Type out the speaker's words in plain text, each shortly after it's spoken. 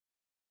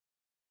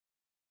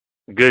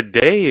Good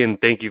day, and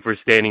thank you for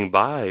standing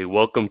by.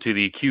 Welcome to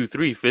the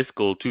Q3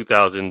 Fiscal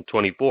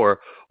 2024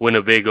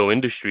 Winnebago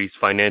Industries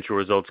Financial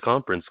Results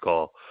Conference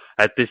Call.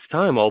 At this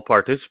time, all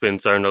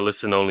participants are in a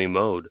listen-only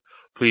mode.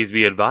 Please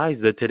be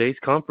advised that today's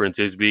conference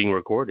is being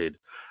recorded.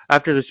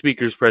 After the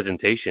speaker's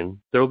presentation,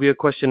 there will be a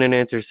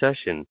question-and-answer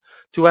session.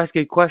 To ask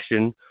a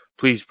question,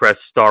 please press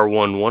star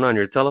 11 on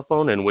your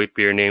telephone and wait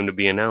for your name to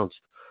be announced.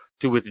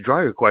 To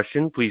withdraw your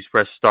question, please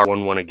press star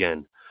 11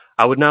 again.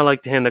 I would now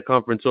like to hand the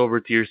conference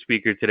over to your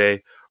speaker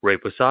today, Ray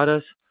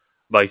Posadas,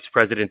 Vice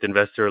President,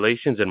 Investor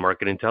Relations and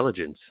Market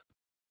Intelligence.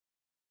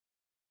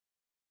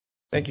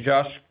 Thank you,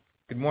 Josh.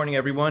 Good morning,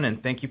 everyone,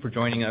 and thank you for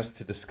joining us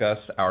to discuss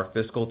our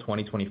fiscal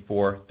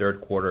 2024 third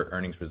quarter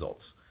earnings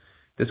results.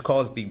 This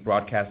call is being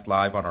broadcast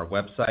live on our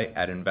website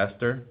at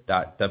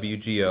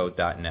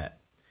investor.wgo.net,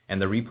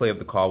 and the replay of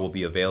the call will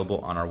be available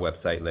on our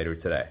website later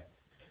today.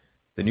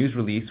 The news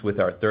release with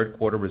our third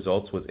quarter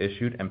results was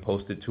issued and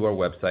posted to our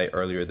website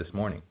earlier this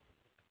morning.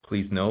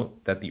 Please note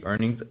that the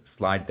earnings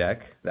slide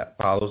deck that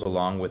follows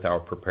along with our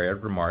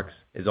prepared remarks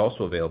is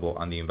also available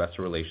on the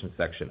Investor Relations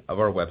section of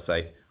our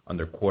website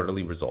under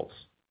Quarterly Results.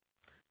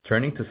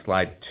 Turning to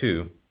slide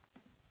 2,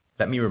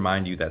 let me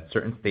remind you that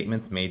certain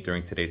statements made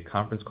during today's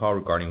conference call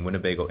regarding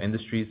Winnebago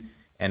Industries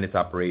and its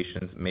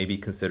operations may be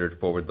considered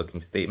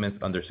forward-looking statements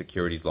under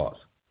securities laws.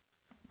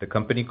 The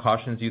company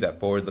cautions you that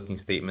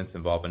forward-looking statements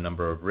involve a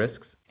number of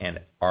risks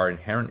and are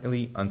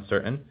inherently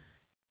uncertain,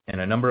 and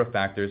a number of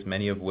factors,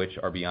 many of which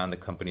are beyond the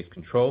company's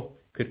control,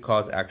 could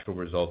cause actual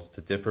results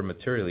to differ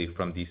materially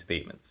from these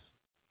statements.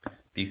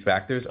 These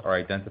factors are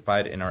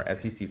identified in our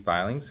SEC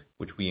filings,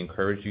 which we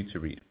encourage you to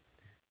read.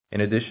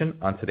 In addition,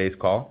 on today's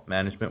call,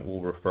 management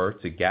will refer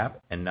to GAAP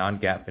and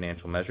non-GAAP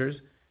financial measures,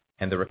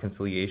 and the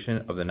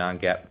reconciliation of the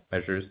non-GAAP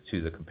measures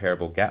to the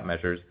comparable GAAP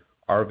measures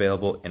are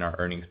available in our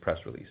earnings press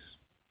release.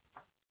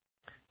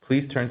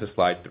 Please turn to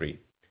slide 3.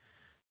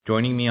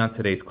 Joining me on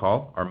today's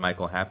call are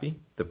Michael Happe,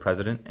 the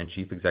President and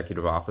Chief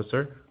Executive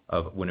Officer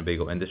of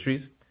Winnebago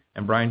Industries,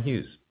 and Bryan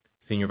Hughes,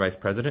 Senior Vice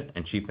President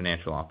and Chief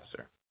Financial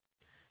Officer.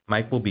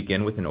 Mike will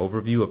begin with an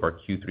overview of our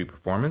Q3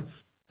 performance,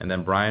 and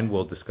then Bryan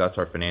will discuss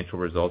our financial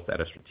results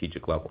at a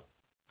strategic level.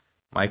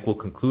 Mike will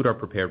conclude our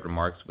prepared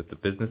remarks with the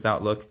business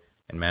outlook,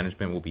 and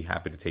management will be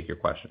happy to take your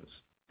questions.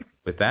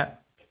 With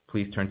that,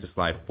 please turn to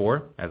slide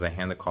 4 as I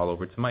hand the call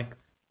over to Mike.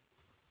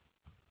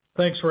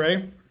 Thanks,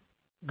 Ray.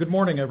 Good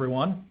morning,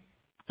 everyone,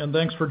 and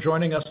thanks for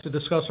joining us to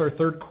discuss our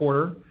third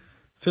quarter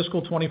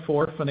fiscal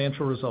 24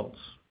 financial results.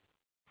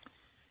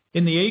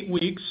 In the 8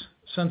 weeks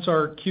since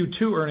our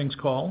Q2 earnings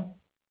call,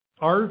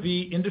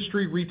 RV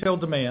industry retail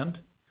demand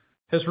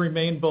has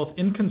remained both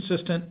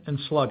inconsistent and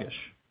sluggish,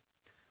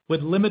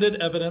 with limited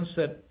evidence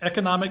that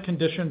economic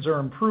conditions are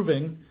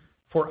improving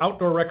for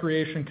outdoor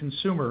recreation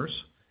consumers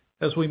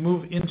as we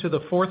move into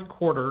the fourth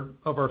quarter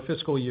of our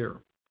fiscal year.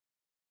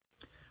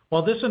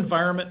 While this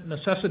environment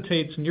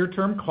necessitates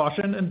near-term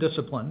caution and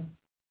discipline,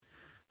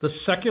 the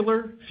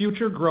secular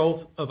future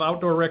growth of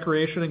outdoor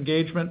recreation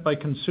engagement by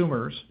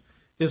consumers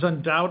is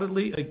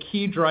undoubtedly a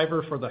key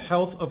driver for the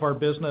health of our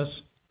business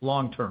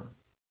long term.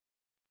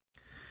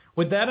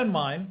 With that in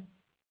mind,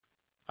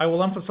 I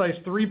will emphasize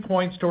 3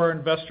 points to our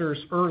investors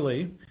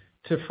early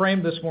to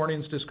frame this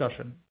morning's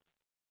discussion.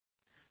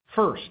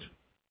 First,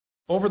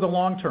 over the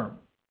long term,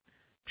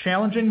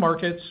 challenging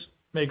markets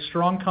make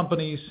strong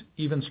companies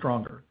even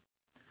stronger.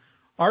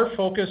 Our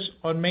focus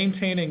on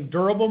maintaining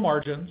durable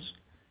margins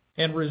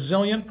and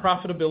resilient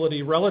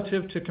profitability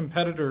relative to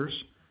competitors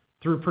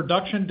through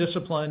production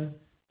discipline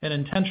and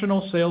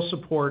intentional sales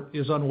support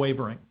is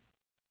unwavering.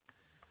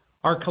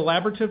 Our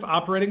collaborative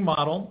operating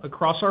model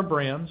across our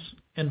brands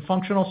and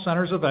functional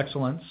centers of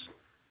excellence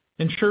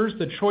ensures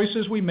the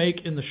choices we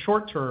make in the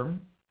short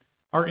term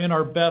are in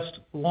our best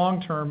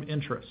long-term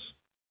interests.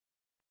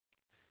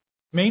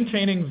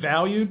 Maintaining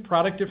valued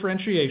product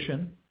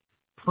differentiation,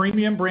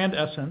 premium brand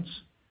essence,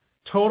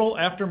 total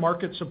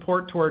aftermarket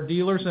support to our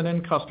dealers and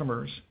end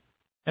customers,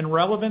 and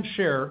relevant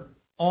share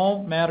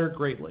all matter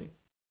greatly,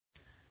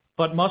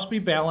 but must be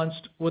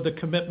balanced with a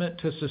commitment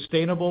to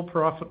sustainable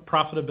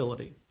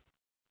profitability.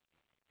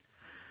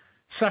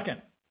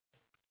 Second,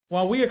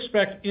 while we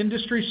expect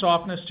industry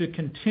softness to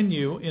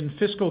continue in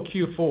fiscal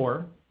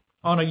Q4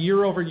 on a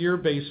year-over-year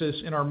basis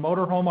in our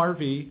motorhome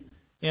RV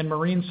and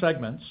marine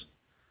segments,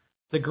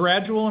 the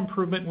gradual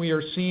improvement we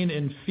are seeing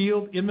in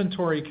field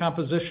inventory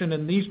composition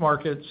in these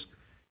markets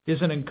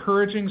is an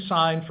encouraging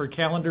sign for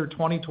calendar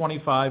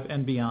 2025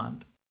 and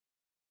beyond.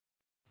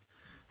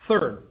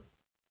 Third,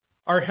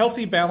 our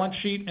healthy balance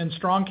sheet and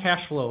strong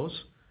cash flows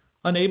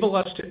enable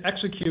us to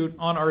execute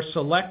on our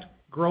select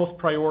growth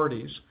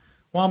priorities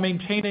while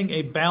maintaining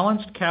a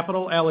balanced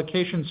capital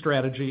allocation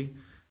strategy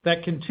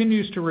that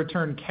continues to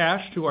return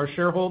cash to our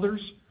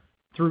shareholders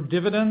through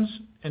dividends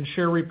and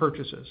share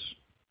repurchases.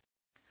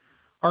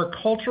 Our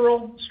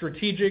cultural,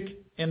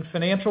 strategic, and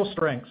financial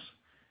strengths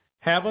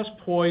have us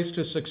poised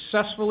to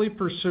successfully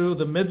pursue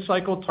the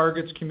mid-cycle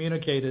targets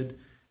communicated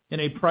in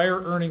a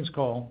prior earnings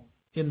call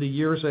in the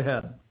years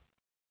ahead.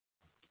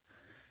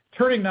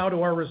 Turning now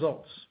to our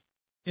results.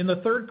 In the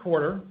third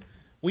quarter,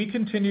 we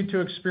continue to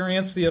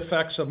experience the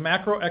effects of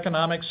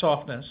macroeconomic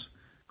softness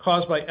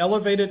caused by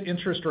elevated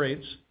interest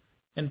rates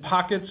and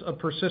pockets of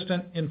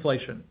persistent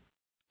inflation.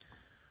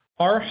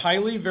 Our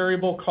highly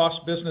variable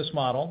cost business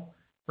model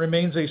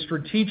remains a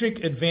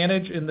strategic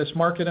advantage in this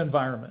market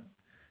environment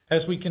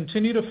as we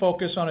continue to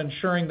focus on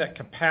ensuring that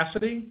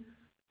capacity,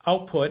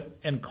 output,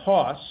 and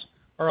costs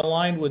are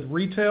aligned with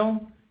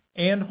retail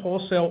and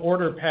wholesale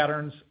order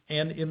patterns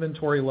and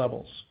inventory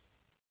levels.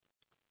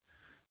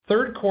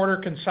 Third quarter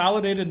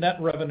consolidated net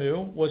revenue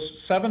was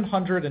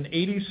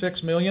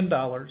 $786 million,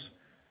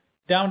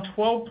 down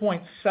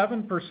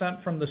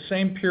 12.7% from the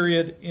same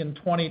period in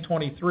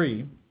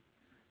 2023,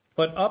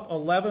 but up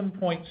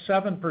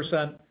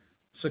 11.7%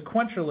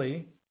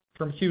 sequentially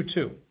from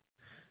Q2,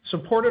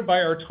 supported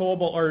by our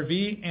towable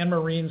RV and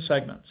marine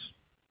segments.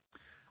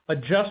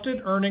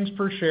 Adjusted earnings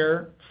per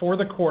share for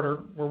the quarter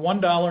were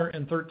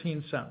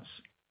 $1.13,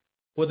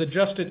 with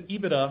adjusted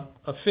EBITDA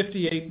of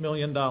 $58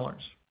 million.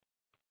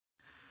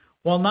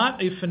 While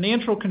not a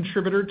financial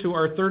contributor to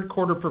our third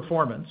quarter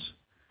performance,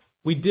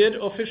 we did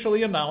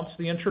officially announce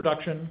the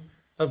introduction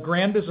of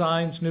Grand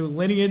Design's new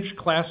Lineage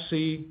Class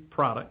C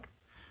product,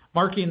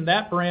 marking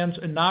that brand's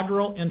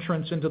inaugural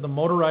entrance into the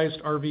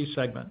motorized RV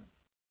segment.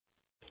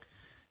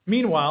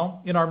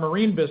 Meanwhile, in our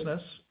marine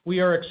business, we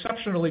are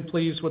exceptionally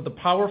pleased with the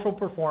powerful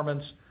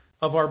performance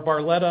of our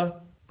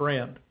Barletta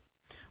brand,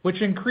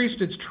 which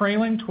increased its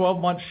trailing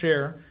 12-month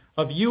share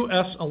of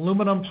U.S.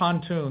 aluminum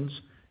pontoons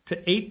to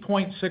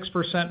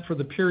 8.6% for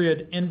the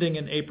period ending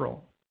in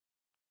April.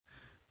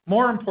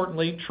 More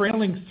importantly,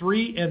 trailing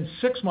 3- and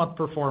 6-month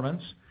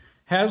performance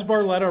has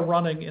Barletta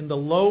running in the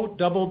low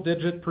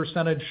double-digit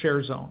percentage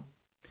share zone,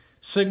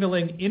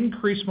 signaling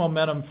increased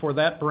momentum for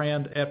that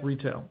brand at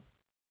retail.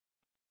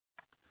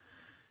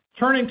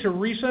 Turning to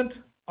recent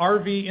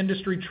RV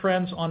industry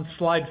trends on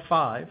slide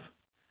 5,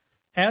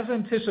 as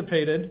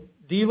anticipated,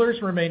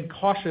 dealers remain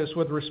cautious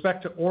with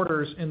respect to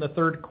orders in the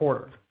third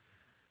quarter,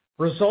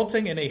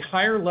 resulting in a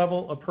higher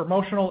level of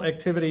promotional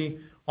activity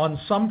on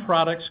some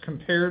products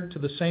compared to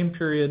the same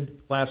period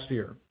last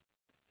year.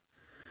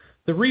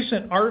 The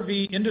recent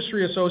RV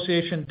Industry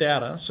Association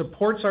data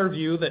supports our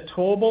view that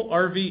towable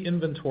RV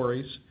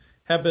inventories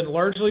have been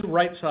largely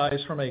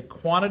right-sized from a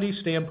quantity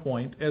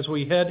standpoint as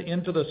we head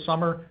into the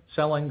summer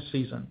selling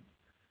season.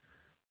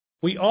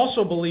 We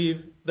also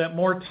believe that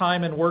more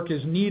time and work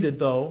is needed,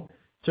 though,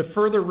 to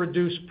further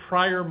reduce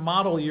prior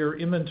model year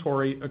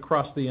inventory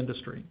across the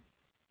industry.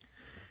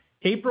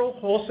 April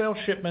wholesale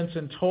shipments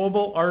in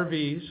towable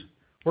RVs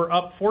were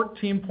up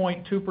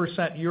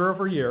 14.2%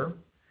 year-over-year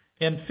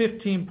and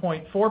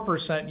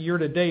 15.4%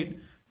 year-to-date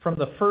from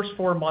the first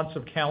 4 months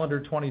of calendar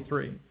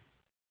 23.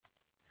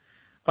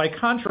 By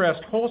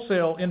contrast,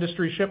 wholesale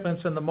industry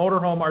shipments in the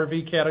motorhome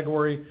RV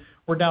category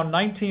were down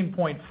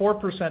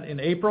 19.4% in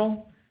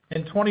April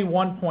and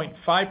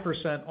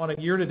 21.5% on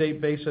a year-to-date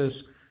basis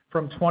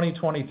from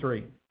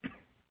 2023.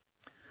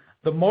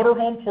 The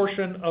motorhome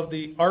portion of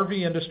the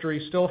RV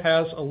industry still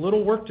has a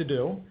little work to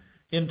do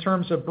in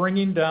terms of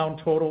bringing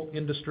down total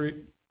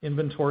industry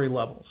inventory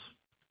levels.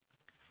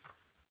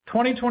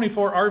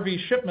 2024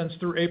 RV shipments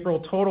through April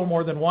total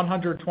more than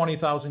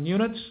 120,000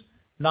 units,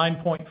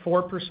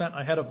 9.4%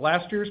 ahead of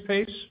last year's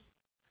pace.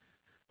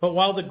 But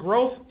while the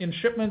growth in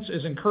shipments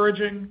is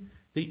encouraging,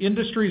 the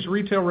industry's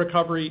retail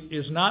recovery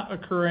is not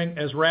occurring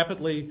as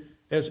rapidly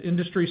as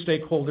industry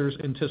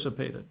stakeholders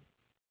anticipated.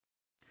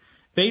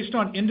 Based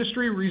on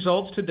industry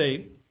results to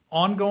date,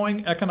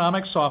 ongoing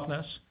economic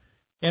softness,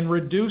 and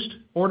reduced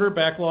order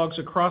backlogs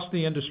across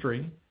the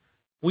industry,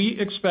 we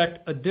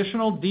expect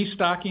additional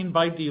destocking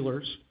by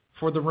dealers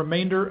for the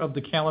remainder of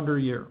the calendar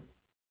year.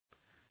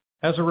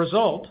 As a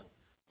result,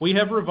 we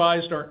have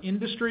revised our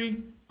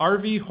industry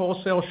RV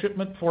wholesale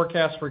shipment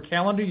forecast for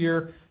calendar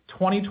year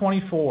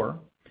 2024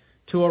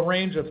 to a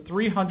range of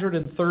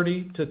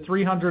 330,000 to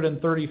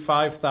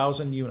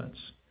 335,000 units,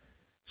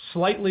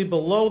 slightly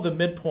below the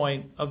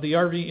midpoint of the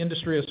RV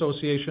Industry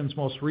Association's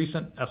most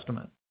recent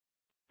estimate.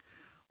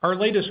 Our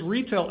latest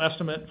retail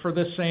estimate for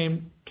this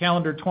same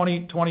calendar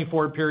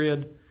 2024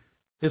 period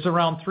is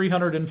around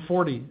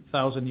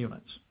 340,000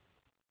 units.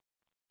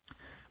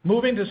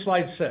 Moving to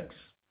slide 6,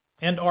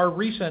 and our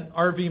recent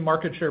RV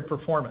market share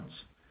performance.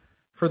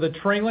 For the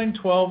trailing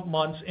 12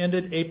 months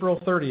ended April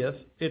 30th,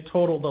 it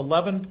totaled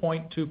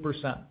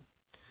 11.2%,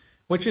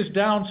 which is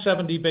down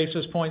 70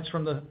 basis points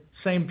from the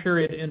same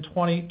period in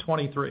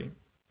 2023.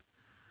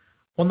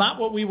 While not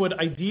what we would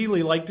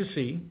ideally like to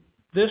see,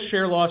 this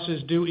share loss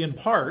is due in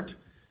part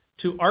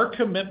to our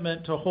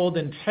commitment to hold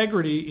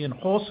integrity in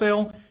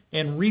wholesale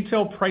and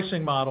retail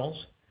pricing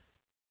models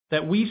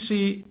that we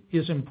see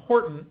is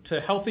important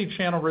to healthy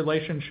channel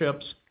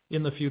relationships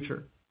in the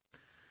future.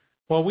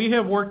 While we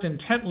have worked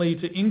intently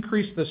to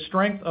increase the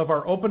strength of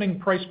our opening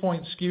price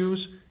point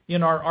SKUs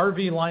in our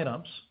RV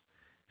lineups,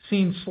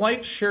 seeing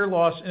slight share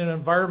loss in an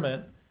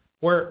environment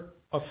where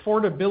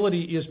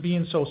affordability is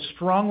being so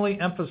strongly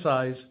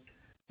emphasized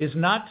is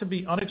not to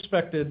be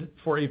unexpected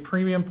for a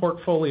premium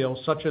portfolio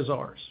such as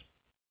ours.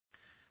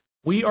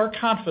 We are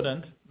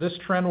confident this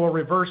trend will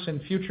reverse in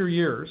future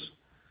years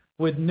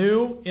with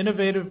new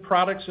innovative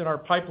products in our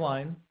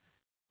pipeline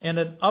and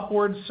an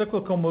upward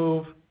cyclical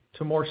move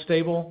to more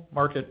stable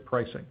market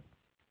pricing.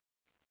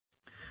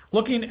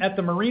 Looking at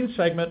the marine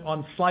segment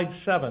on slide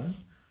 7,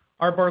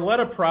 our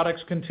Barletta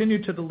products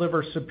continue to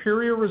deliver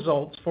superior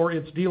results for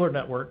its dealer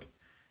network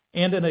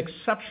and an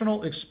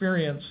exceptional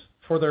experience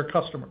for their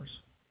customers.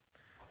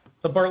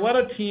 The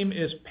Barletta team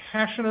is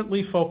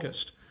passionately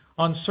focused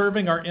on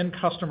serving our end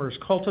customers,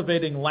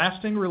 cultivating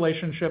lasting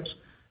relationships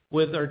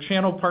with our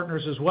channel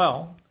partners as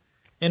well,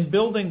 and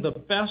building the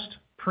best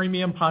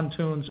premium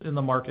pontoons in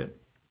the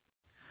market.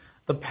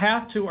 The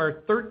path to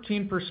our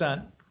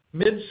 13%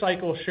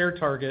 mid-cycle share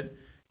target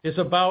is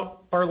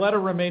about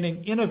Barletta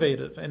remaining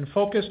innovative and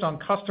focused on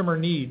customer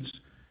needs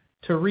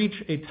to reach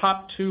a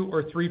top 2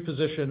 or 3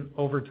 position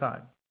over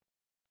time.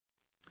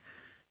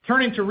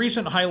 Turning to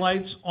recent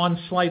highlights on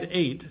slide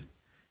 8,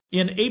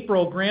 in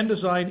April, Grand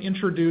Design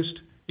introduced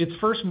its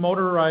first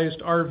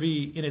motorized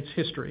RV in its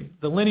history,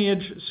 the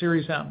Lineage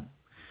Series M.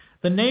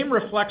 The name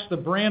reflects the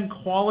brand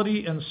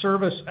quality and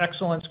service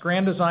excellence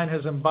Grand Design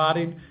has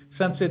embodied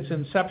since its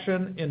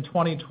inception in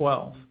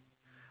 2012.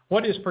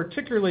 What is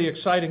particularly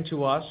exciting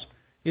to us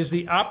is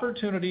the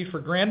opportunity for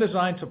Grand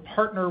Design to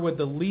partner with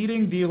the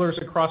leading dealers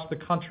across the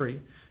country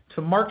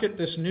to market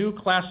this new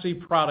Class C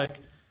product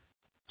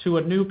to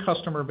a new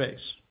customer base.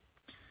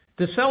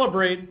 To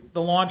celebrate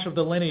the launch of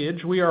the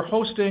Lineage, we are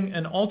hosting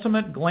an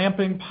ultimate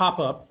glamping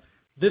pop-up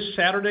this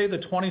Saturday, the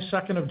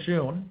 22nd of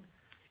June,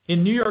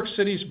 in New York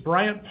City's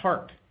Bryant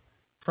Park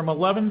from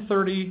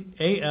 11:30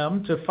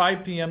 a.m. to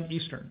 5 p.m.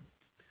 Eastern.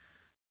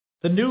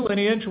 The new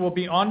Lineage will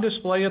be on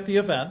display at the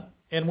event,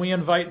 and we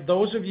invite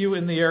those of you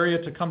in the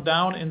area to come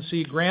down and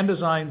see Grand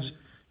Design's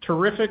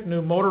terrific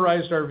new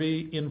motorized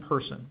RV in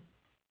person.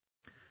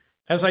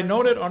 As I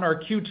noted on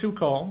our Q2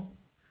 call,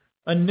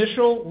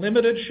 initial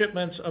limited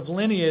shipments of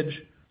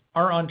Lineage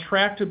are on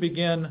track to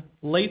begin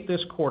late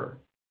this quarter.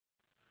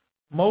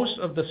 Most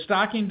of the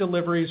stocking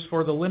deliveries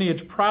for the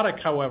Lineage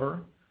product,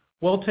 however,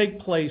 will take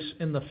place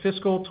in the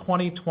fiscal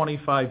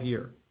 2025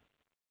 year.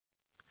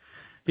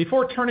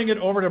 Before turning it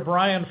over to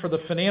Brian for the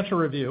financial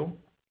review,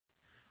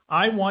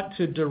 I want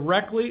to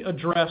directly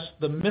address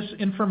the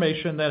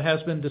misinformation that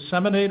has been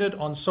disseminated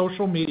on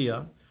social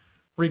media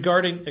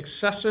regarding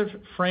excessive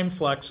frame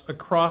flex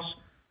across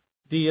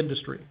the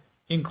industry,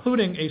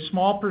 including a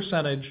small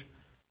percentage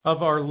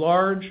of our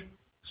large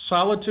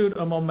Solitude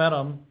and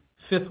Momentum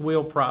fifth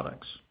wheel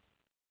products.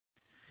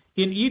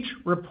 In each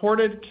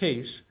reported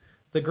case,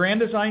 the Grand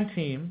Design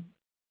team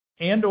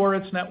and/or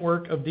its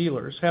network of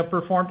dealers have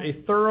performed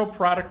a thorough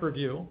product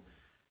review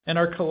and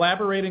are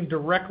collaborating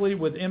directly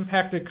with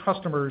impacted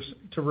customers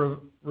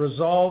to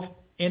resolve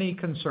any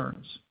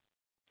concerns.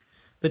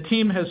 The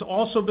team has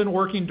also been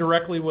working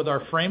directly with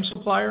our frame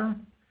supplier,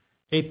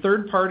 a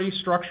third-party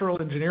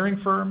structural engineering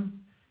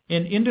firm,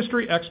 and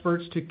industry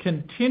experts to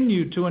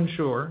continue to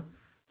ensure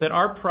that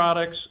our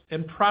products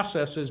and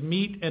processes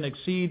meet and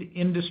exceed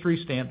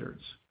industry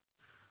standards.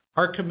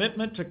 Our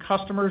commitment to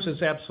customers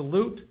is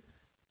absolute,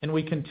 and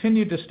we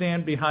continue to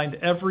stand behind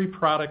every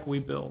product we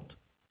build.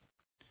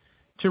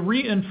 To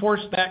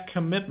reinforce that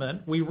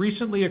commitment, we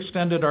recently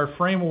extended our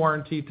frame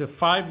warranty to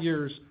 5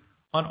 years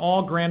on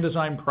all Grand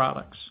Design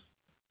products.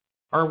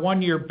 Our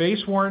 1-year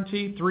base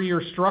warranty,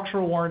 3-year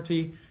structural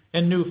warranty,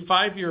 and new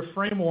 5-year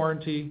frame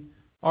warranty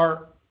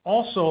are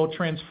also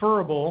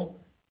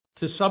transferable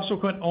to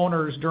subsequent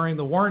owners during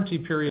the warranty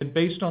period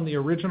based on the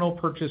original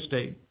purchase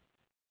date.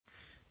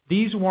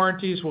 These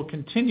warranties will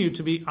continue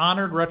to be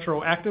honored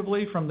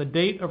retroactively from the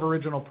date of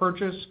original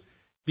purchase,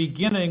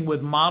 beginning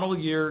with model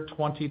year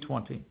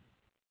 2020.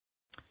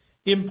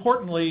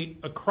 Importantly,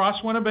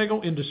 across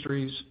Winnebago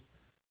Industries,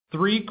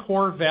 3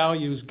 core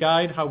values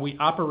guide how we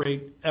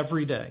operate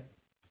every day.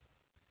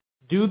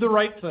 Do the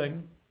right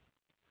thing,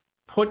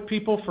 put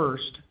people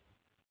first,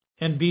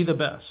 and be the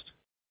best.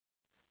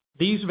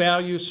 These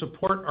values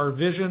support our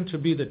vision to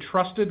be the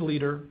trusted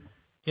leader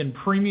in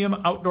premium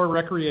outdoor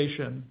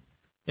recreation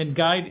and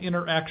guide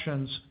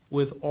interactions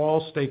with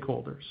all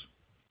stakeholders.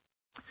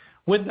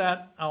 With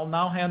that, I'll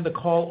now hand the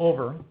call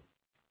over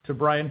to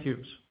Brian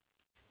Hughes.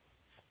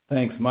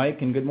 Thanks,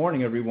 Mike, and good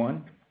morning,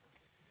 everyone.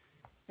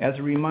 As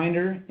a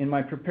reminder, in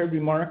my prepared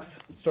remarks,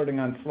 starting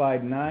on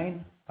slide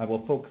 9, I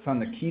will focus on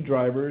the key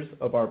drivers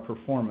of our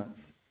performance.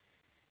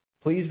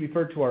 Please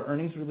refer to our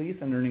earnings release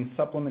and earnings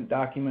supplement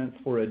documents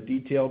for a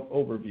detailed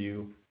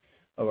overview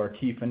of our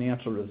key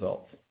financial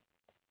results.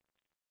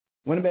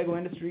 Winnebago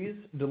Industries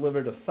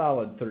delivered a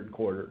solid third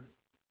quarter.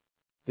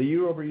 The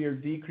year-over-year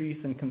decrease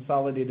in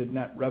consolidated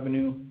net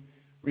revenue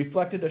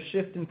reflected a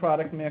shift in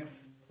product mix,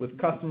 with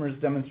customers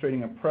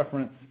demonstrating a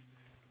preference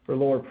for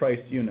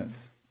lower-priced units,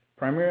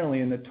 primarily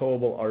in the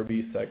towable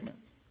RV segment,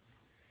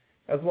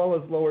 as well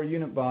as lower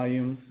unit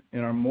volumes in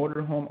our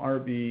motorhome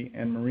RV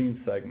and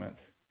marine segments,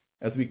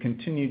 as we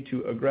continue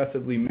to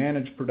aggressively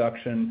manage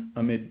production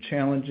amid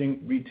challenging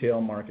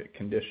retail market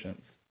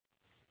conditions.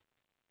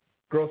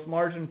 Gross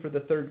margin for the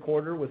third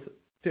quarter was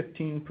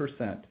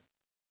 15%,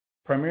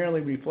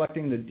 primarily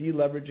reflecting the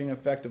deleveraging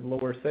effect of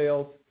lower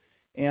sales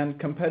and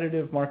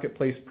competitive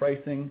marketplace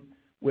pricing,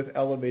 with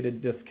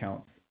elevated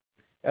discounts,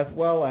 as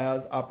well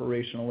as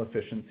operational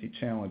efficiency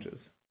challenges.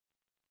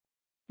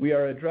 We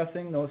are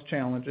addressing those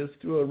challenges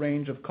through a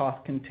range of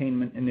cost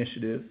containment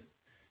initiatives,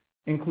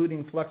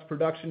 including flex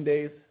production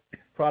days,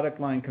 product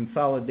line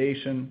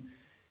consolidation,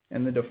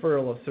 and the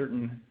deferral of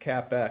certain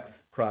CapEx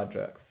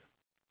projects.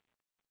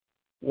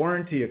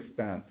 Warranty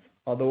expense,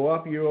 although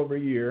up year over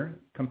year,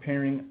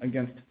 comparing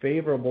against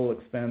favorable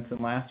expense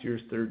in last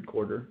year's third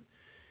quarter,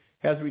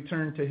 has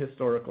returned to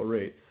historical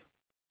rates.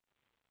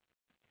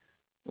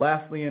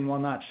 Lastly, and while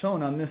not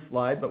shown on this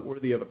slide but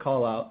worthy of a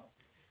call-out,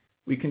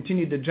 we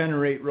continue to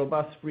generate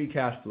robust free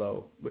cash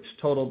flow, which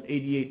totaled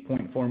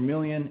 $88.4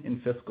 million in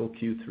fiscal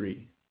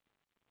Q3.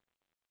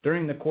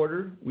 During the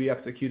quarter, we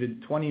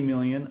executed $20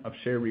 million of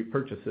share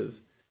repurchases,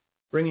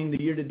 bringing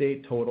the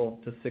year-to-date total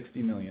to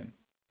 $60 million.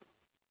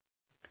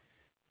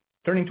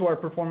 Turning to our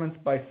performance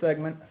by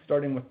segment,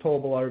 starting with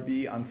Towable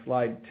RV on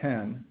slide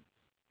 10,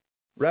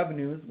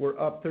 revenues were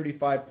up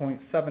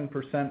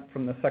 35.7%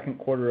 from the second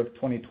quarter of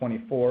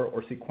 2024,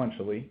 or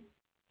sequentially.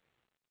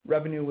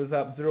 Revenue was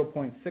up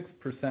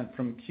 0.6%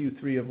 from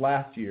Q3 of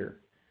last year,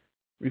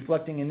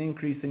 reflecting an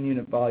increase in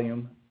unit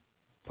volume,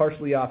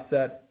 partially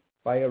offset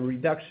by a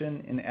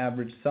reduction in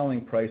average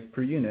selling price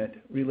per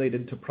unit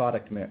related to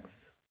product mix.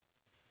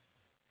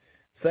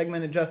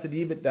 Segment adjusted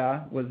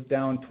EBITDA was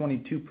down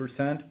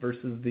 22%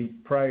 versus the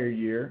prior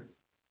year,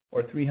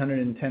 or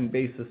 310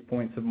 basis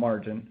points of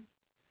margin,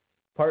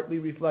 partly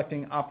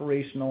reflecting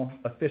operational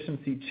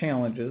efficiency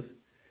challenges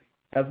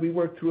as we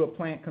work through a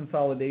plant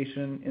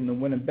consolidation in the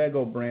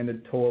Winnebago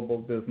branded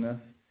towable business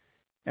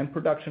and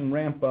production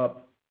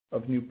ramp-up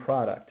of new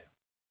product.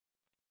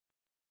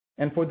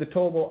 And for the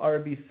Towable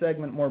RV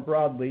segment more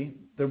broadly,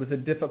 there was a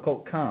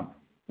difficult comp,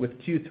 with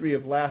Q3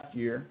 of last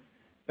year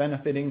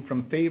benefiting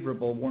from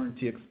favorable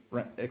warranty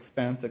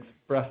expense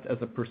expressed as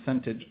a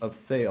percentage of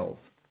sales.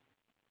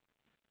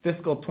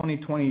 Fiscal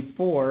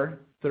 2024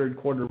 third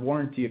quarter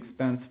warranty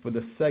expense for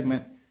the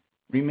segment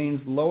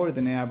remains lower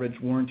than average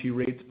warranty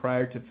rates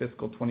prior to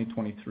fiscal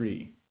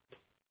 2023.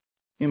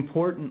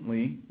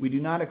 Importantly, we do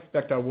not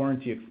expect our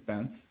warranty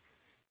expense,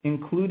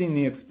 including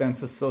the expense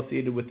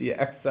associated with the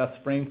excess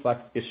frame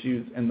flex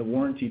issues and the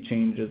warranty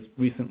changes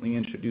recently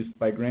introduced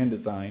by Grand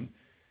Design,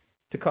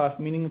 to cost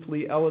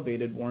meaningfully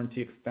elevated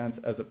warranty expense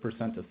as a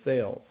percent of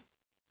sales.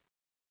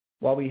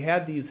 While we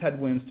had these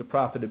headwinds to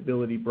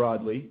profitability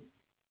broadly,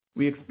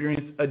 we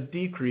experienced a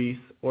decrease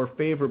or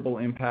favorable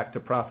impact to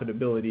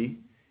profitability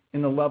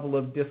in the level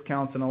of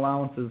discounts and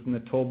allowances in the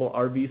Towable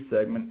RV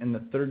segment in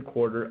the third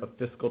quarter of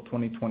fiscal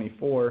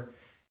 2024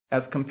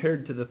 as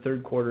compared to the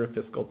third quarter of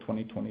fiscal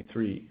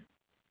 2023.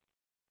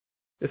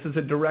 This is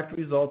a direct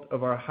result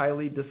of our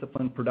highly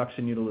disciplined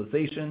production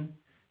utilization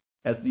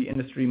as the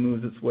industry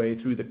moves its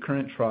way through the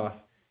current trough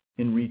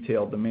in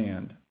retail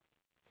demand.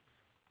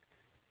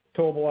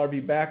 Towable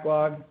RV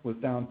backlog was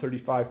down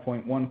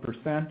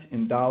 35.1%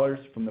 in dollars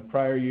from the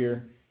prior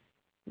year,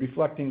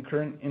 reflecting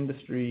current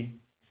industry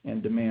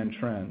and demand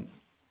trends.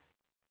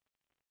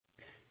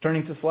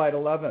 Turning to slide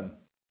 11,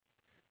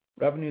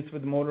 revenues for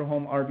the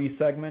motorhome RV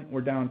segment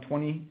were down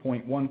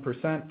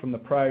 20.1% from the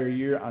prior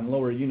year on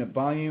lower unit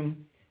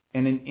volume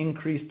and an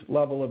increased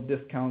level of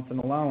discounts and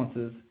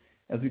allowances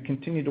as we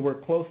continue to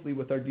work closely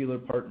with our dealer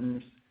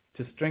partners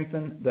to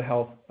strengthen the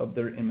health of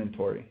their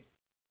inventory.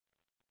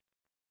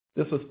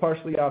 This was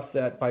partially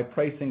offset by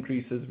price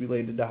increases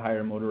related to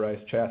higher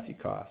motorized chassis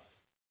costs.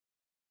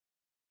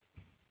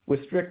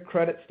 With strict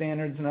credit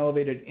standards and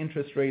elevated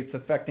interest rates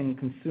affecting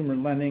consumer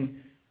lending,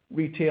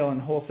 retail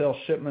and wholesale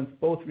shipments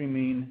both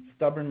remain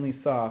stubbornly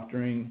soft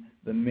during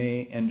the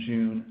May and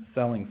June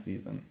selling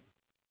season.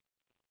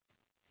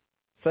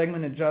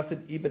 Segment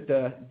adjusted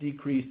EBITDA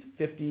decreased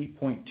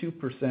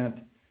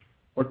 50.2%,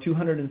 or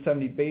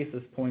 270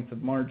 basis points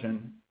of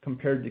margin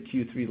compared to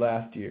Q3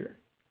 last year.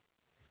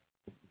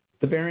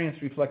 The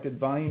variance reflected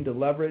volume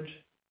deleverage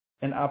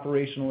and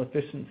operational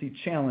efficiency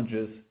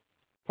challenges,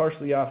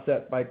 partially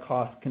offset by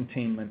cost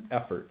containment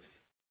efforts.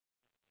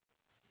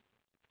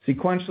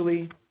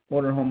 Sequentially,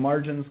 motorhome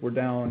margins were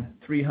down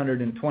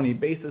 320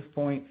 basis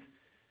points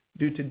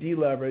due to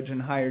deleverage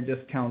and higher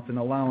discounts and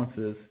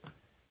allowances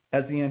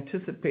as the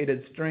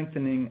anticipated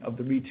strengthening of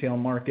the retail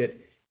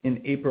market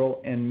in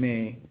April and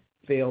May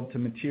failed to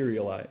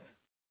materialize.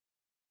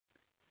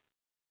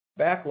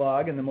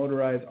 Backlog in the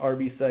motorized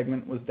RV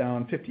segment was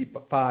down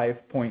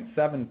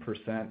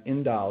 55.7%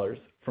 in dollars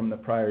from the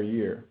prior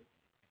year.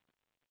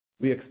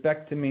 We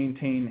expect to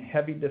maintain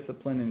heavy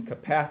discipline and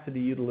capacity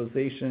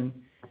utilization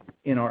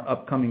in our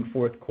upcoming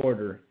fourth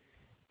quarter,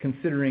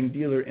 considering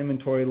dealer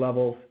inventory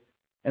levels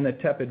and the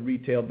tepid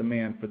retail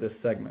demand for this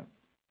segment.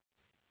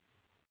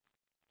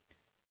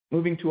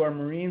 Moving to our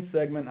marine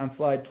segment on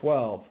slide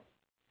 12.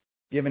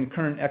 Given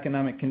current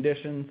economic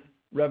conditions,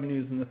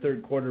 revenues in the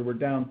third quarter were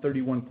down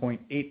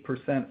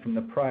 31.8% from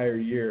the prior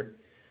year,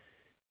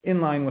 in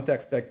line with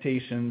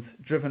expectations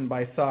driven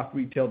by soft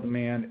retail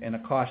demand and a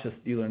cautious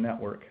dealer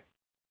network.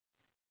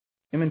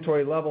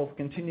 Inventory levels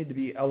continue to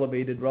be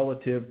elevated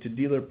relative to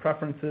dealer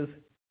preferences,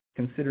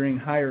 considering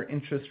higher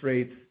interest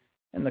rates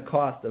and the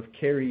cost of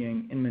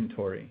carrying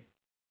inventory.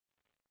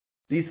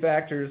 These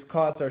factors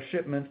caused our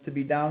shipments to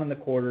be down in the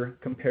quarter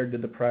compared to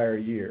the prior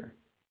year.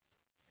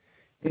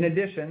 In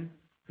addition,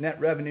 net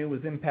revenue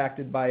was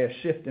impacted by a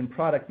shift in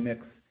product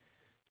mix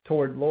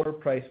toward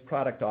lower-priced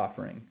product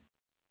offering.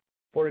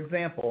 For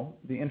example,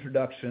 the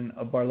introduction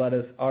of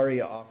Barletta's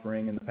Aria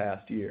offering in the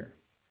past year.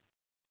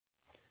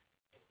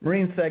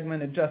 Marine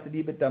segment adjusted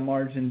EBITDA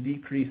margin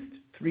decreased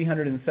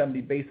 370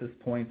 basis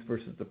points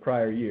versus the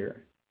prior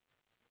year.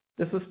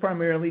 This was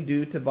primarily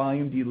due to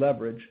volume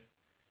deleverage,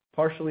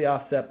 partially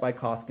offset by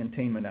cost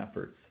containment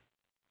efforts.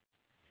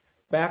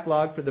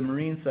 Backlog for the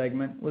marine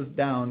segment was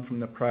down from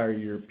the prior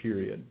year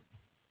period.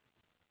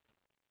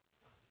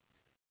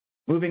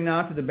 Moving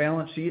now to the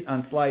balance sheet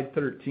on slide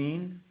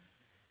 13.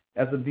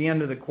 As of the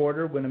end of the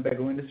quarter,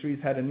 Winnebago Industries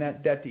had a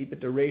net debt to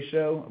EBITDA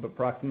ratio of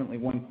approximately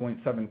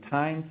 1.7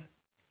 times,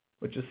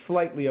 which is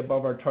slightly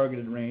above our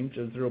targeted range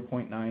of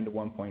 0.9 to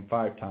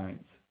 1.5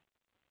 times.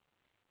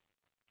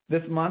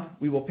 This month,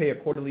 we will pay a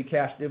quarterly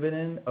cash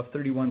dividend of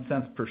 31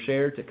 cents per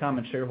share to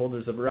common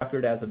shareholders of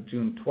record as of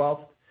June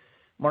 12th,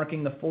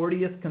 marking the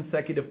 40th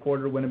consecutive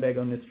quarter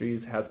Winnebago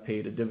Industries has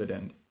paid a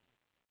dividend.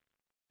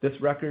 This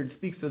record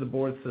speaks to the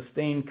board's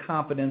sustained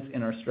confidence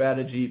in our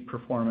strategy,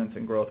 performance,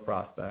 and growth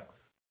prospects.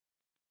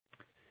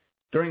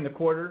 During the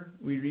quarter,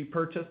 we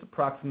repurchased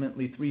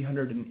approximately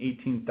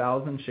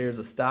 318,000 shares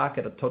of stock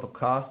at a total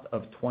cost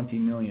of $20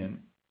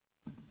 million.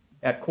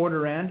 At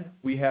quarter end,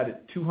 we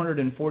had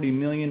 $240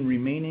 million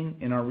remaining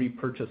in our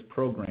repurchase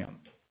program.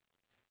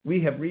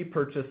 We have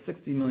repurchased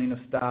 $60 million of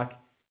stock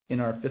in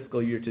our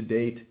fiscal year to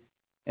date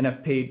and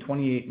have paid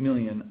 $28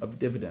 million of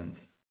dividends.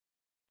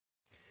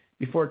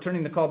 Before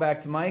turning the call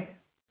back to Mike,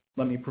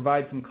 let me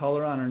provide some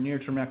color on our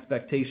near-term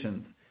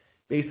expectations.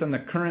 Based on the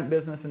current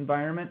business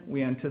environment,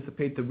 we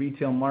anticipate the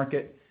retail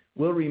market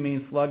will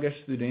remain sluggish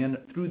through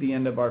the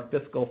end of our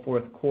fiscal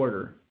fourth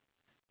quarter,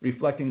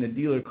 reflecting the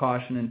dealer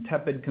caution and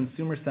tepid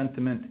consumer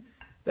sentiment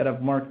that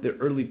have marked the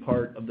early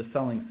part of the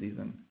selling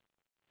season.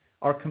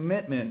 Our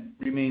commitment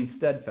remains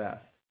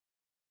steadfast.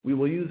 We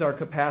will use our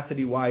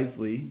capacity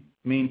wisely,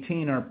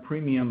 maintain our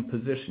premium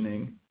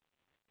positioning,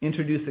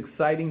 introduce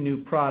exciting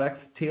new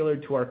products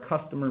tailored to our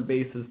customer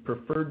base's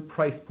preferred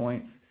price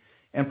points,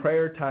 and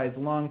prioritize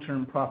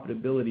long-term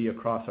profitability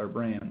across our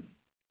brands.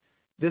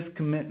 This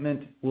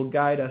commitment will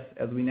guide us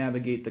as we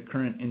navigate the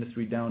current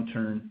industry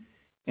downturn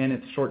and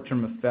its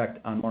short-term effect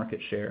on market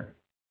share.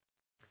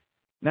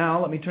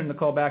 Now, let me turn the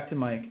call back to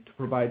Mike to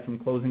provide some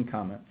closing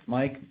comments.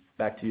 Mike,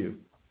 back to you.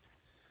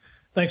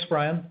 Thanks,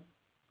 Brian.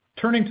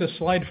 Turning to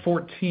slide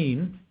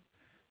 14,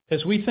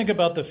 as we think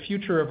about the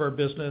future of our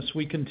business,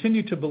 we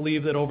continue to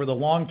believe that over the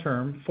long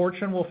term,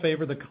 fortune will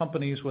favor the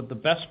companies with the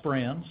best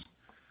brands,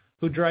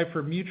 who drive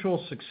for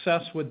mutual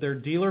success with their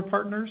dealer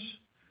partners,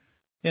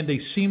 and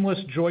a seamless,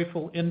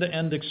 joyful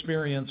end-to-end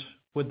experience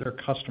with their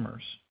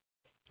customers.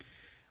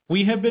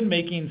 We have been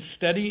making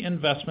steady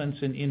investments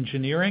in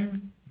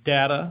engineering,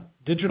 data,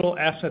 digital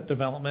asset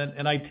development,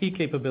 and IT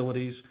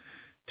capabilities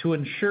to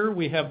ensure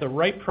we have the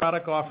right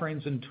product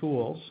offerings and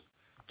tools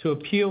to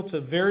appeal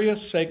to various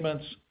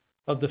segments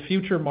of the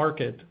future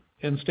market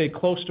and stay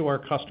close to our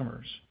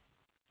customers.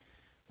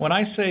 When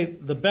I say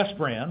the best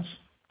brands,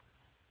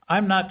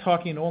 I'm not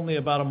talking only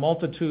about a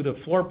multitude of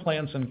floor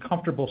plans and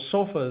comfortable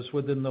sofas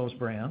within those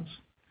brands.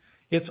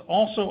 It's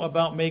also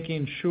about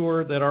making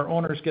sure that our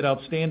owners get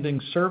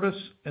outstanding service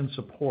and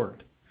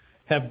support,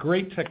 have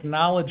great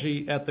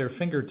technology at their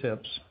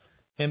fingertips,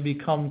 and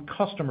become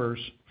customers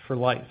for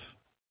life.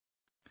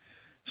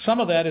 Some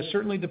of that is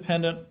certainly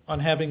dependent on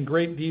having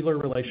great dealer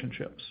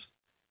relationships,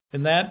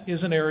 and that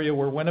is an area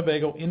where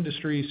Winnebago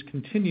Industries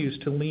continues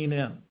to lean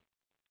in.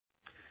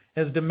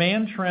 As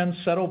demand trends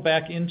settle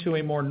back into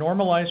a more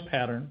normalized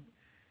pattern,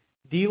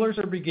 dealers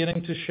are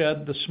beginning to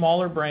shed the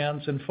smaller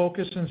brands and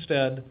focus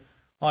instead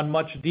on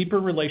much deeper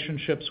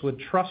relationships with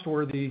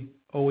trustworthy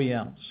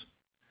OEMs.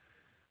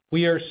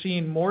 We are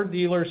seeing more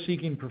dealers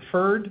seeking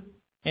preferred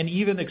and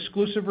even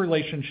exclusive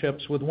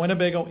relationships with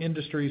Winnebago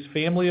Industries'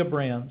 family of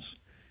brands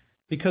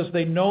because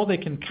they know they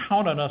can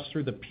count on us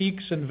through the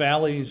peaks and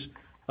valleys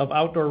of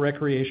outdoor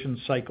recreation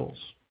cycles.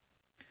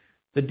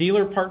 The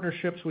dealer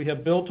partnerships we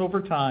have built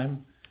over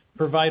time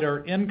provide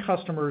our end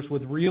customers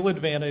with real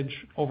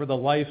advantage over the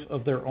life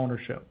of their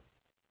ownership.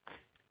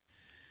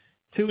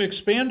 To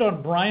expand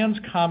on Brian's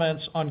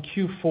comments on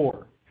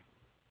Q4,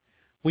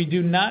 we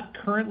do not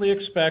currently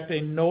expect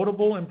a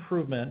notable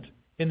improvement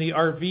in the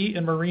RV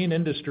and marine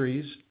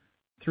industries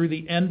through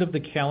the end of the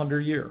calendar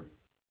year.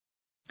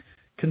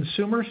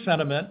 Consumer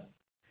sentiment,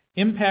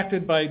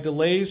 impacted by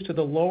delays to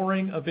the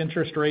lowering of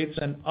interest rates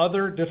and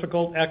other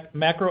difficult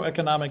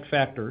macroeconomic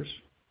factors,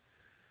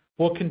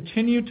 will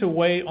continue to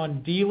weigh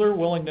on dealer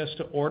willingness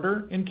to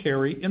order and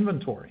carry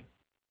inventory.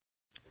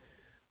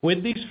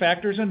 With these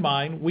factors in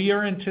mind, we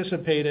are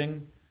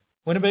anticipating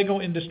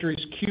Winnebago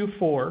Industries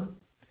Q4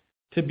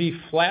 to be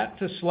flat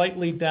to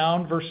slightly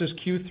down versus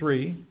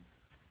Q3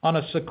 on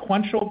a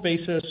sequential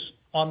basis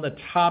on the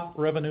top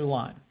revenue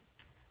line.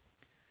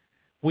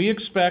 We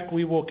expect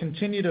we will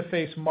continue to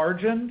face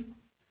margin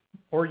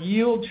or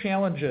yield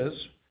challenges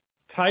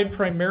tied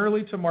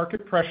primarily to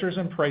market pressures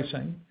and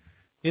pricing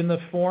in the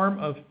form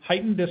of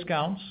heightened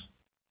discounts,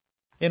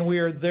 and we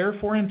are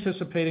therefore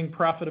anticipating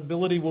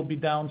profitability will be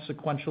down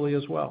sequentially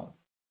as well.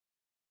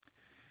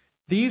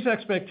 These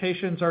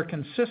expectations are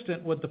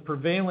consistent with the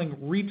prevailing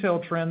retail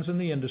trends in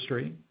the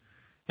industry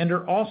and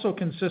are also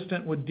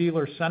consistent with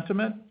dealer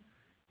sentiment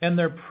and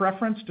their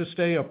preference to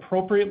stay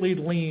appropriately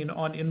lean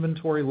on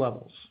inventory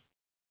levels.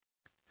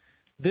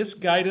 This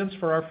guidance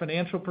for our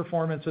financial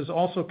performance is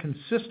also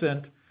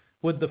consistent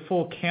with the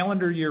full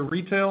calendar year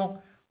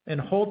retail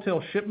and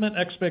wholesale shipment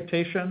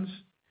expectations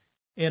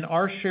and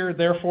our share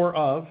therefore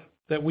of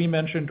that we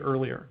mentioned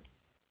earlier.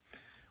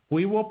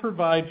 We will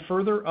provide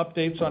further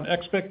updates on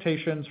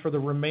expectations for the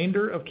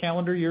remainder of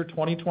calendar year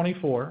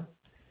 2024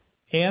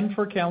 and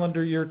for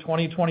calendar year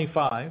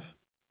 2025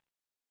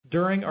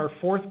 during our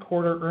fourth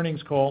quarter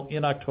earnings call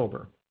in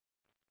October.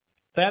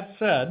 That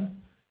said,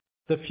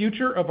 the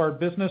future of our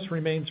business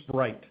remains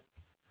bright.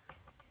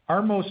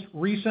 Our most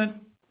recent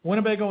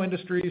Winnebago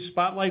Industries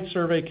Spotlight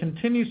Survey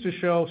continues to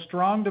show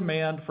strong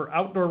demand for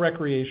outdoor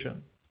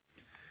recreation,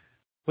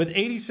 with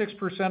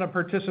 86% of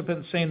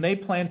participants saying they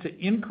plan to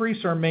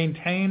increase or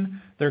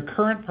maintain their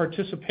current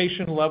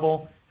participation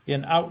level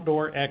in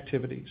outdoor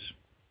activities.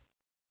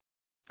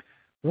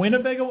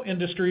 Winnebago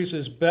Industries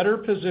is better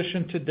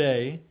positioned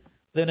today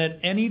than at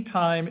any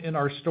time in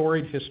our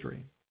storied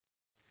history.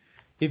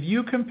 If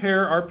you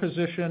compare our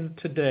position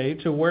today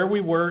to where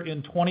we were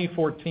in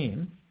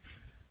 2014,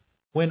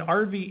 when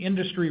RV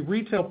industry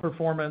retail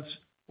performance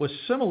was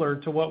similar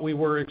to what we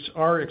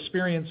are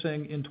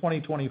experiencing in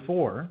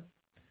 2024,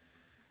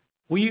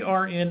 we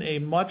are in a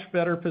much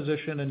better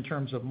position in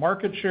terms of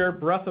market share,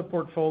 breadth of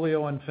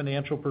portfolio, and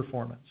financial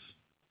performance.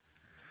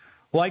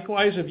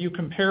 Likewise, if you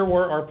compare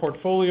where our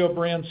portfolio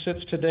brand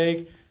sits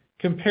today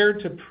compared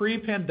to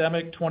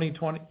pre-pandemic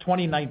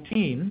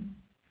 2019,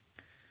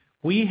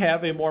 we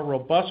have a more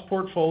robust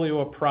portfolio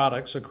of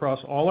products across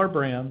all our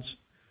brands,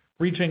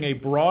 reaching a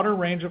broader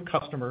range of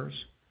customers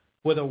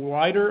with a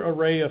wider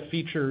array of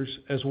features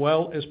as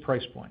well as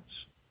price points.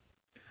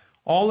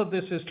 All of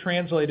this is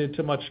translated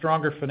to much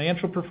stronger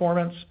financial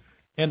performance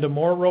and a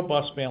more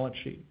robust balance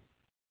sheet.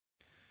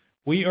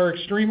 We are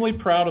extremely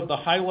proud of the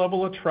high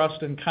level of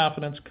trust and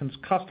confidence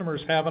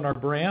customers have in our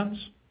brands,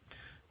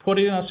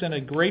 putting us in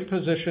a great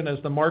position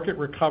as the market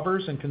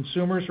recovers and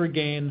consumers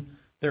regain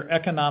their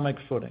economic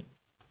footing.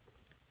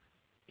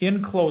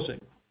 In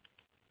closing,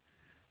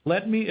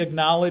 let me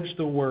acknowledge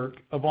the work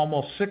of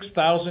almost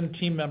 6,000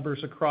 team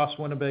members across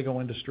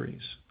Winnebago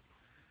Industries.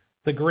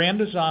 The Grand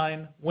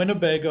Design,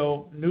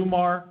 Winnebago,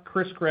 Newmar,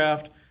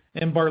 Chris-Craft,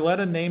 and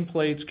Barletta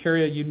nameplates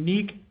carry a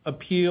unique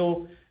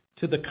appeal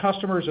to the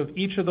customers of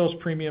each of those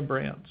premium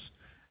brands,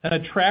 an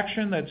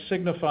attraction that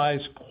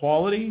signifies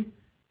quality,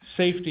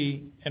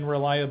 safety, and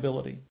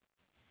reliability.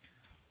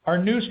 Our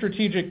new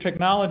strategic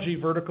technology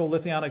vertical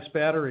Lithionics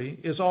battery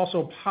is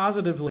also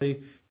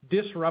positively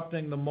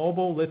disrupting the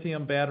mobile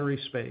lithium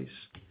battery space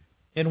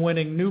and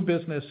winning new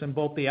business in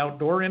both the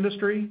outdoor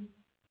industry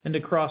and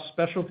across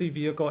specialty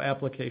vehicle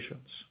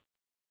applications.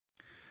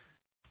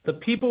 The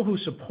people who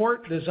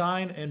support,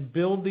 design, and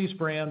build these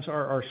brands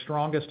are our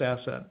strongest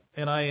asset,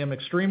 and I am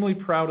extremely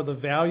proud of the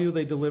value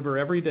they deliver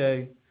every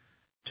day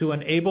to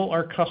enable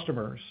our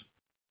customers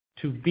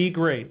to be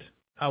great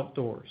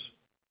outdoors.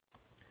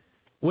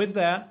 With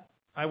that,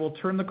 I will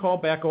turn the call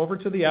back over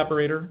to the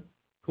operator,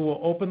 who will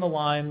open the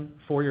line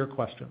for your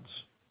questions.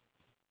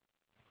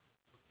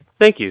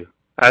 Thank you.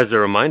 As a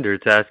reminder,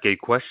 to ask a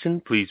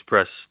question, please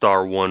press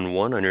star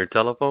 11 on your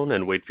telephone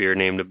and wait for your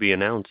name to be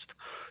announced.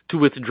 To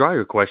withdraw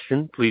your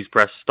question, please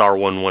press star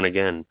 11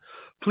 again.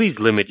 Please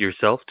limit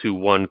yourself to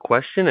one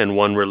question and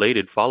one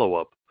related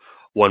follow-up.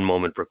 One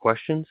moment for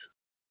questions.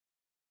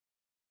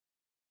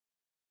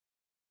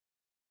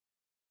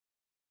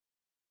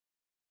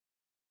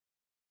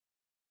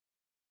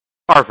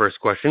 Our first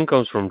question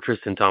comes from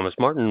Tristan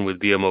Thomas-Martin with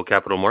BMO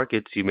Capital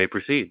Markets. You may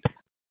proceed.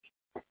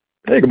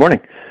 Hey, good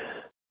morning.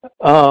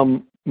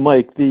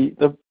 Mike,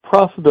 the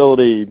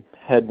profitability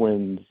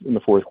headwinds in the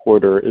fourth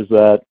quarter, is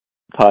that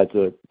tied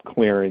to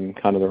clearing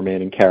kind of the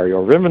remaining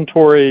carryover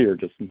inventory or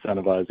just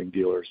incentivizing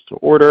dealers to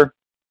order?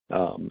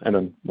 And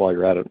then while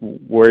you're at it,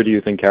 where do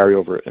you think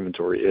carryover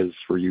inventory is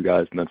for you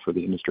guys and then for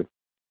the industry?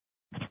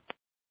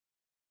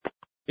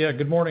 Yeah,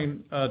 good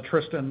morning,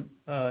 Tristan.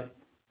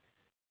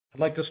 I'd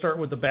like to start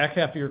with the back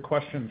half of your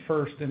question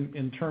first.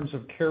 In terms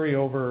of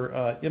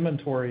carryover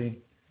inventory,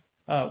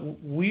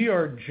 we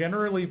are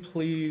generally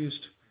pleased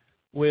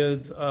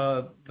with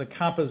the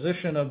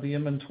composition of the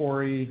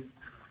inventory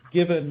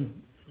given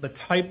the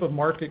type of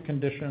market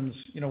conditions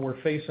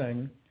we're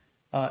facing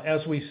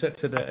as we sit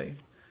today.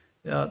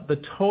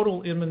 The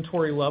total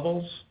inventory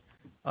levels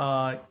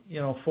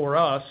for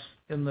us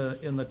in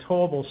the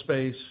towable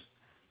space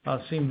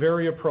seem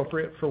very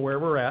appropriate for where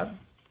we're at.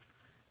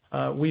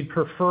 We'd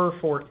prefer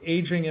for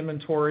aging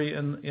inventory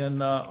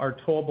in our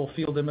towable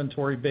field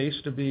inventory base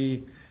to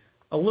be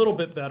a little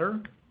bit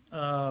better,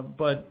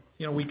 but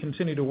we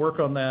continue to work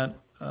on that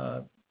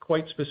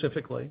quite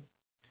specifically.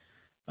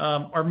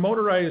 Our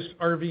motorized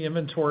RV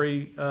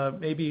inventory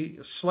may be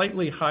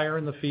slightly higher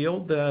in the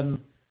field than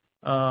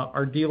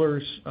our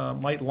dealers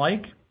might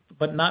like,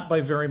 but not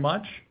by very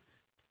much.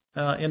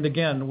 And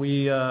again,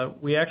 we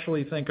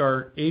actually think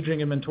our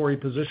aging inventory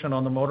position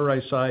on the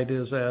motorized side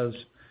is as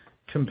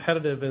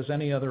competitive as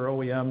any other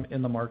OEM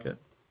in the market.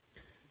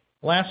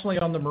 Lastly,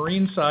 on the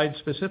marine side,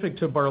 specific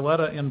to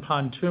Barletta and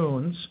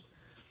pontoons,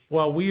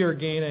 while we are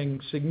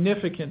gaining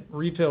significant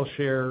retail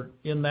share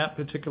in that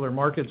particular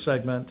market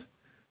segment,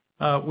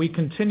 we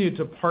continue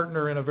to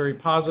partner in a very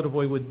positive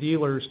way with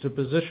dealers to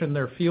position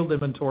their field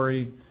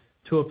inventory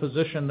to a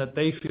position that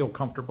they feel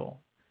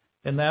comfortable.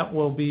 And that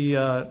will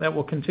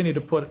continue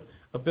to put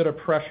a bit of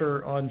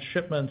pressure on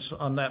shipments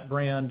on that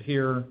brand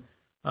here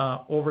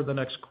over the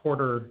next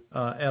quarter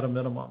at a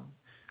minimum.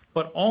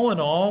 But all in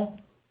all,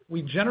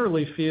 we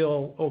generally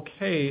feel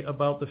okay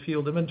about the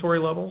field inventory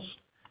levels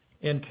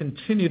and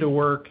continue to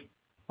work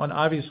on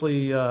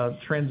obviously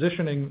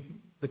transitioning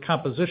the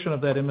composition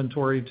of that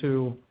inventory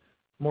to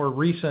more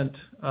recently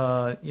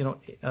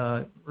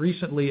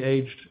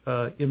aged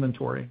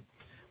inventory.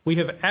 We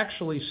have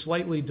actually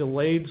slightly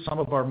delayed some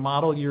of our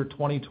model year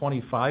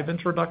 2025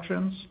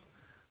 introductions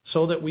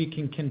so that we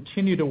can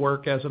continue to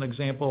work, as an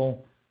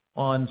example,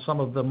 on some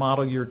of the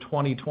model year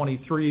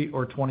 2023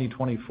 or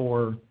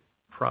 2024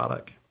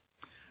 product.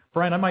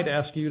 Brian, I might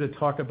ask you to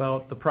talk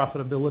about the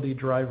profitability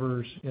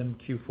drivers in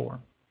Q4.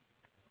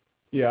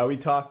 Yeah, we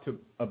talked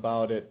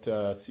about it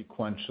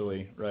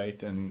sequentially, right?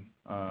 And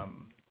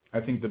I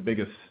think the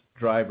biggest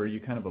driver, you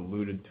kind of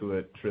alluded to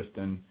it,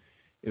 Tristan,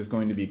 is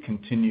going to be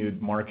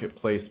continued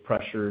marketplace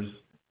pressures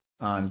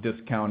on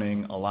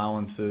discounting,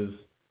 allowances,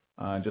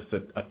 just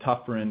a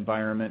tougher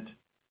environment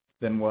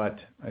than what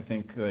I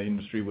think the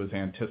industry was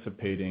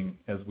anticipating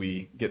as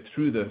we get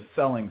through the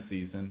selling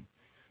season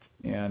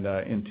and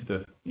into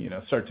the,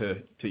 start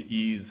to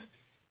ease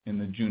in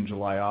the June,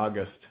 July,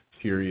 August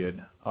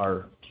period,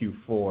 our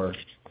Q4,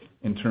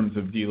 in terms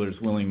of dealers'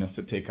 willingness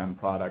to take on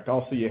product.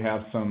 Also, you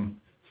have some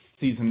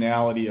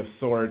seasonality of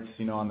sorts,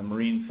 on the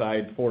marine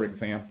side, for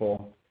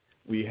example.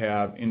 We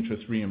have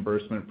interest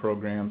reimbursement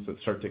programs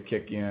that start to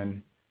kick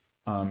in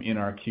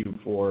our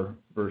Q4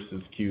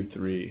 versus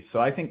Q3. So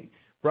I think,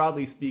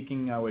 broadly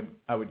speaking, I would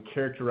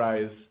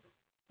characterize,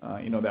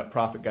 that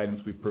profit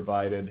guidance we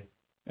provided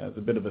as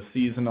a bit of a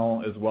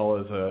seasonal as well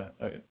as a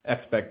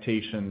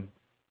expectation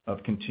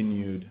of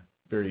continued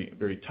very,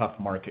 very tough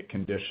market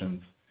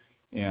conditions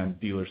and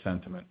dealer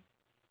sentiment.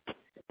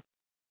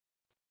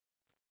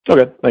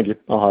 Okay, thank you.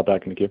 I'll hop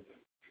back in the queue.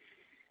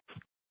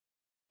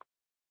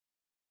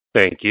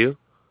 Thank you.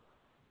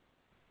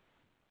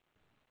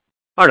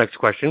 Our next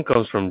question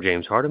comes from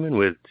James Hardiman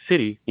with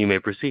Citi. You may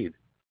proceed.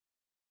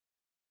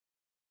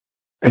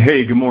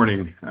 Hey, good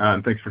morning.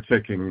 Thanks for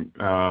taking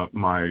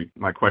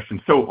my question.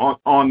 So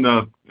on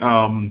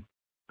the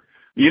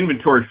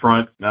inventory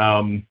front,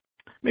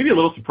 maybe a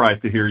little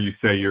surprised to hear you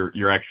say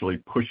you're actually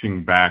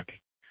pushing back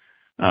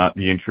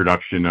the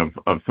introduction of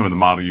some of the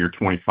model year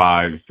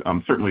 25s.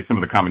 Certainly some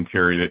of the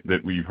commentary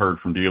that we've heard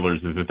from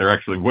dealers is that they're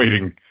actually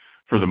waiting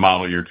for the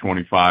model year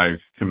 25s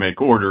to make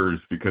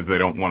orders because they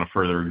don't want to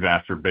further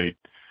exacerbate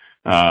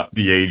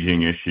the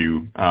aging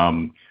issue.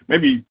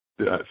 Maybe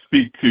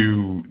speak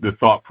to the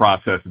thought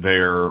process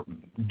there.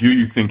 Do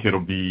you think it'll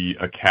be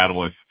a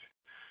catalyst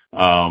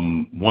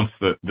once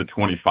the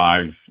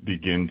 25s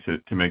begin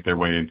to make their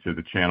way into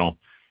the channel?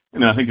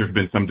 And I think there's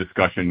been some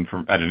discussion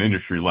at an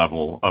industry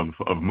level of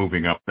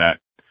moving up that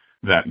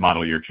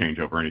model year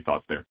changeover. Any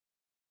thoughts there?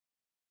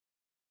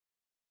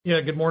 Yeah,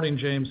 good morning,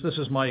 James. This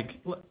is Mike.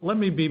 Let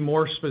me be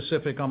more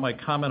specific on my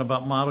comment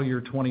about model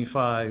year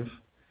 25.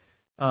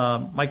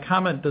 My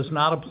comment does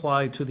not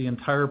apply to the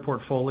entire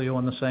portfolio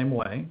in the same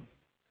way.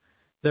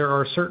 There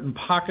are certain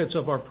pockets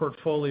of our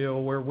portfolio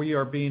where we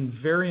are being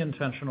very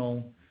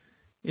intentional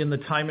in the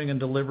timing and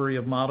delivery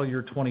of model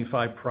year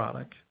 25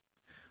 product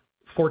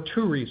for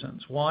two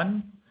reasons.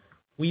 One,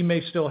 we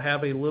may still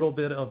have a little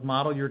bit of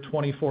model year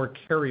 24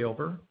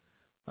 carryover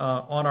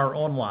on our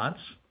own lots.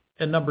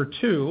 And number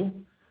two,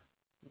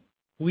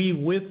 we,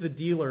 with the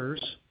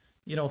dealers,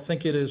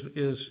 think it is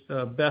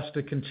best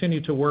to continue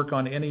to work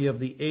on any of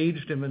the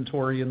aged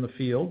inventory in the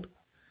field.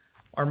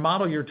 Our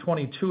model year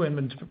 22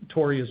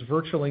 inventory is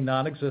virtually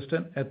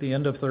non-existent at the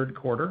end of third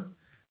quarter,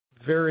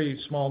 very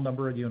small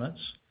number of units.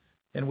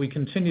 And we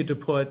continue to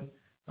put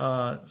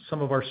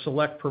some of our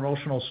select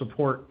promotional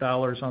support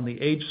dollars on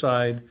the age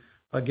side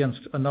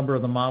against a number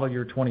of the model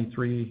year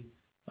 23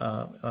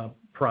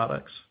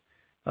 products.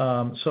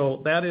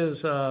 So that is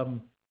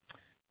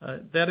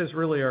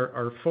really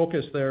our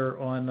focus there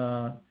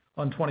on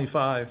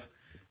 25.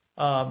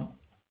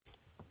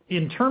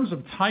 In terms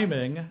of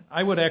timing,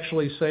 I would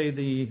actually say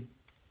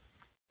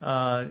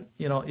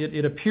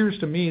it appears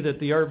to me that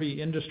the RV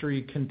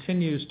industry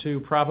continues to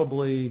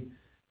probably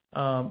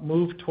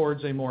move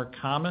towards a more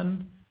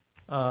common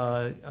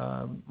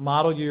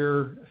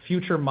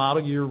future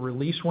model year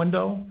release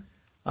window.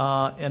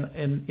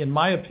 And in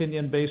my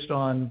opinion, based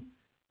on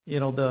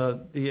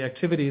the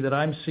activity that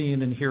I'm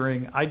seeing and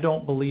hearing, I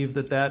don't believe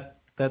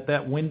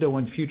that window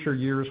in future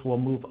years will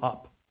move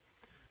up.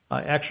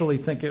 I actually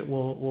think it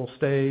will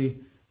stay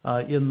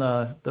in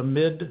the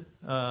mid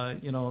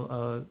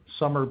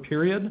summer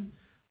period,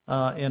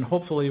 and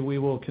hopefully we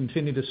will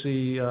continue to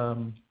see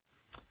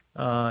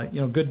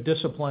good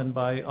discipline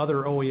by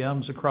other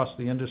OEMs across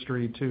the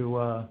industry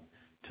to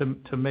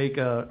make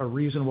a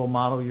reasonable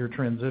model year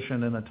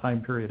transition in a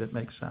time period it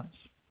makes sense.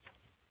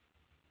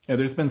 Yeah,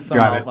 there's been some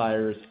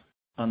outliers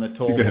on the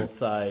towable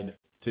side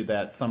to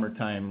that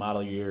summertime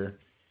model year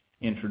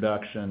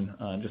introduction.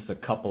 Just a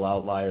couple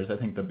outliers. I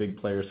think the big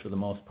players, for the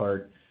most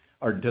part,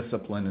 are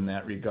disciplined in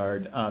that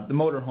regard. The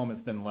motorhome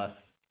has been less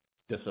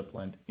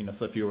disciplined.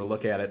 So if you were to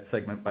look at it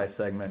segment by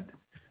segment,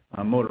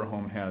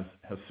 motorhome has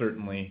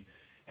certainly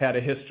had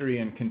a history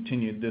and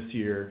continued this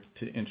year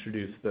to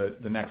introduce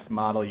the next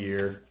model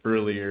year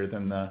earlier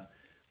than the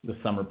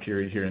summer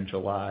period here in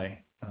July,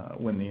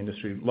 when the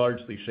industry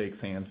largely shakes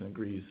hands and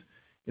agrees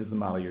is the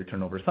model year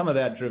turnover. Some of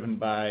that driven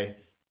by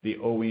the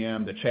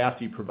OEM, the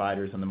chassis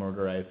providers on the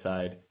motorized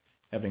side,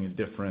 having a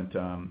different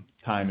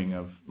timing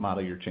of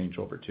model year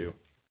changeover too.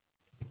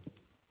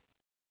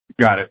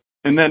 Got it.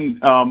 And then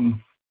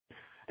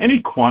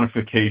any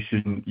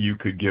quantification you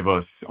could give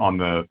us on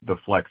the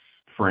flex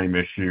frame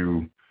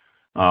issue,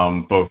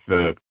 both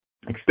the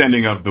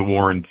extending of the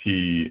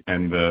warranty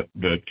and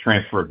the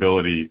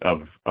transferability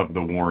of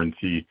the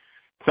warranty?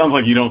 Sounds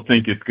like you don't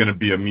think it's going to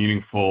be a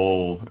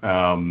meaningful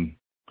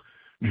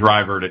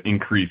driver to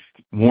increased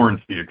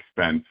warranty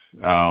expense.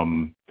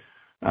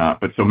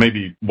 But so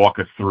maybe walk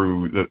us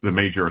through the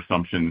major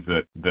assumptions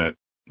that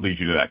lead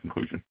you to that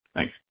conclusion.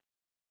 Thanks.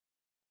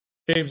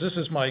 James, this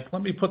is Mike.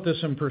 Let me put this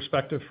in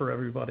perspective for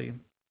everybody.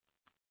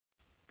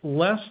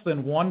 Less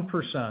than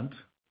 1%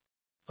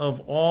 of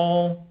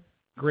all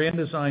Grand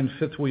Design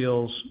fifth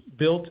wheels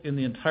built in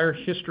the entire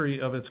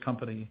history of its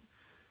company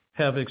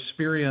have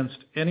experienced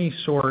any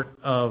sort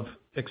of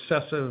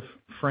excessive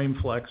frame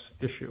flex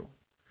issue.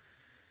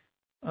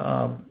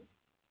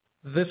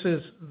 This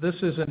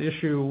is an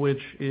issue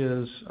which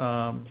is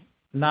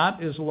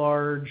not as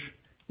large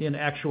in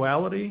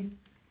actuality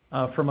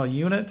from a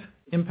unit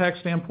impact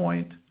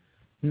standpoint,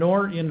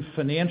 nor in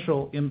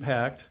financial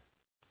impact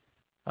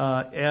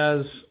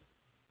as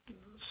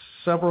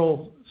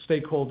several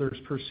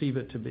stakeholders perceive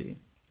it to be.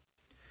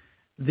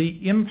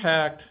 The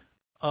impact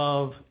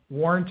of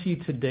warranty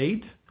to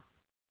date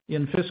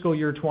in fiscal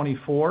year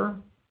 24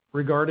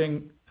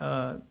 regarding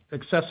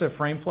excessive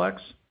frame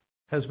flex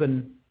has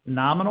been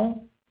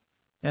nominal.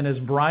 And as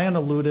Brian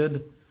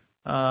alluded,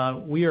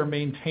 we are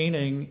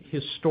maintaining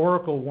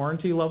historical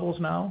warranty levels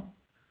now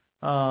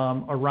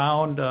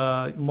around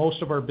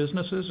most of our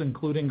businesses,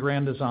 including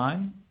Grand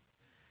Design.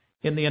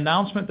 In the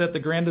announcement that the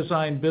Grand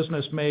Design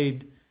business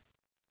made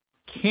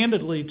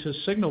candidly to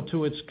signal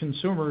to its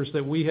consumers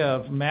that we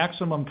have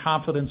maximum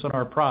confidence in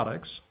our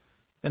products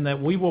and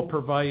that we will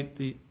provide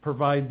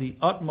the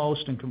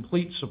utmost and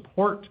complete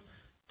support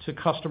to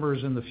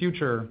customers in the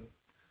future,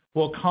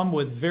 will come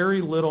with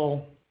very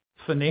little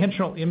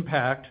financial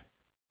impact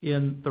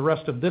in the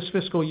rest of this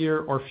fiscal year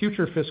or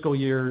future fiscal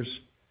years,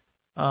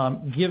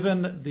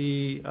 given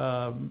the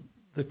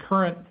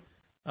current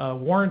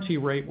warranty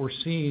rate we're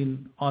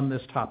seeing on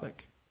this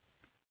topic.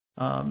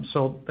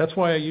 So that's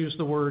why I use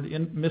the word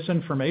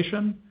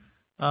misinformation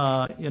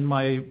in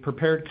my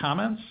prepared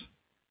comments.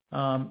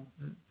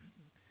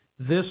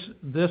 This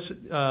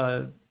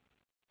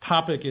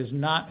topic is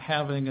not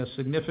having a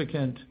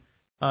significant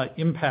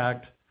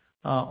impact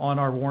on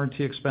our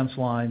warranty expense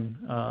line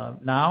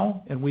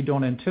now, and we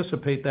don't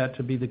anticipate that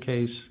to be the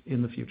case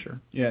in the future.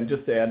 Yeah, and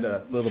just to add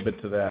a little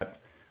bit to that,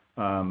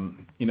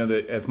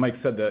 as Mike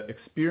said, the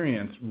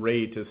experience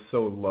rate is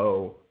so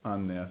low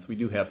on this. We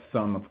do have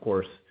some, of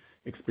course,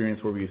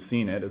 experience where we've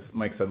seen it, as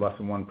Mike said, less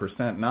than 1%.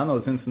 And on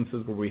those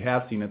instances where we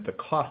have seen it, the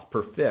cost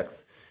per fix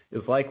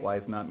is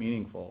likewise not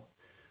meaningful.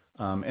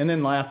 And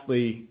then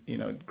lastly,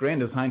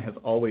 Grand Design has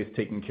always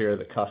taken care of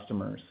the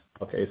customers.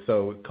 Okay,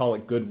 so call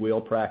it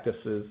goodwill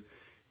practices.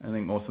 I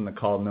think most on the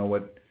call know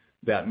what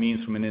that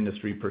means from an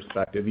industry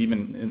perspective.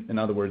 Even in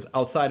other words,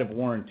 outside of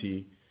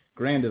warranty,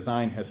 Grand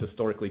Design has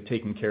historically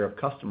taken care of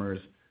customers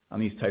on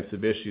these types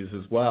of issues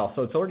as well.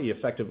 So it's already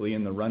effectively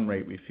in the run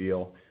rate, we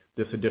feel,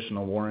 this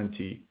additional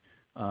warranty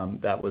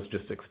that was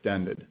just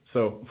extended.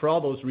 So for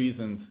all those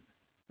reasons,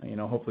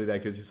 hopefully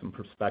that gives you some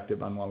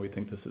perspective on why we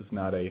think this is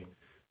not any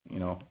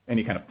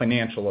kind of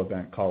financial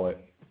event, call it,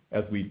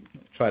 as we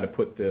try to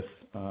put this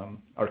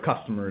our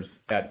customers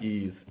at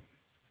ease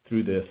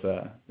through this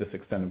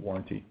extended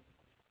warranty.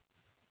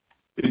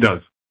 It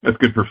does. That's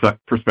good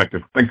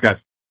perspective. Thanks, guys.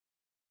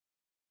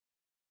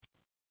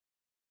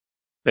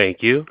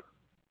 Thank you.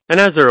 And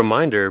as a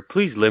reminder,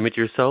 please limit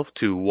yourself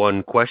to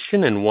one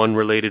question and one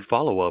related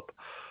follow-up.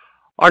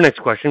 Our next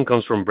question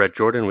comes from Bret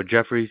Jordan with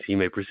Jefferies. He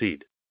may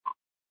proceed.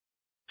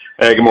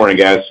 Hey, good morning,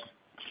 guys.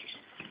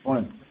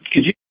 Morning.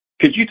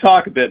 Could you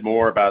talk a bit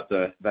more about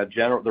the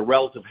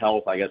relative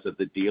health, I guess, of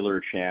the dealer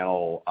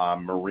channel,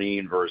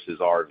 marine versus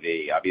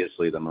RV?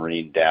 Obviously, the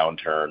marine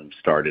downturn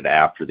started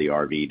after the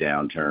RV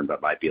downturn,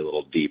 but might be a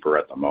little deeper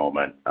at the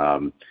moment.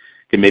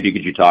 Could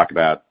you talk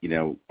about,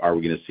 are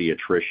we going to see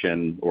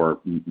attrition or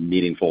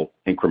meaningful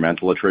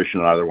incremental attrition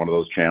in either one of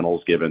those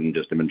channels, given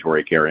just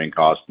inventory carrying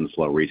costs and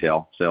slow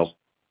retail sales?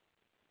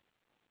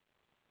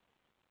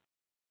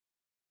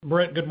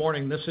 Brett, good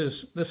morning. This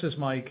is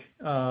Mike.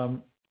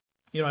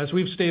 As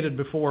we've stated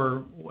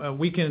before,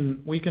 we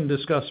can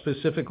discuss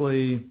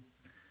specifically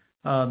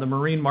the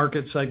marine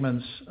market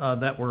segments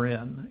that we're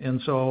in,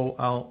 and so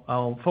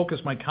I'll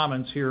focus my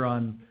comments here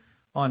on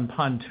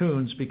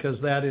pontoons, because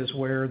that is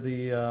where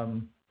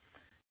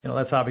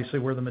that's obviously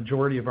where the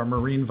majority of our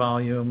marine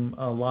volume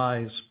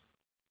lies.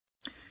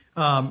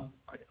 I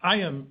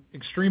am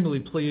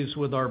extremely pleased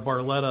with our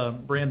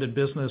Barletta branded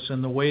business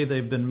and the way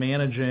they've been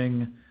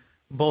managing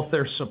both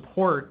their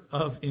support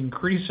of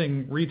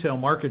increasing retail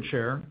market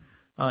share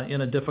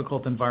in a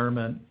difficult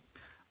environment,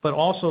 but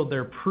also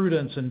their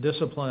prudence and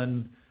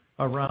discipline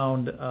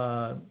around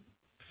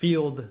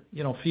field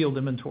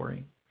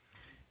inventory.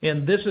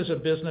 And this is a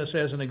business,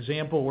 as an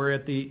example, where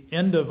at the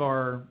end of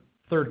our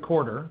third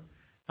quarter,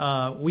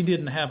 we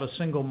didn't have a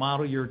single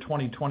model year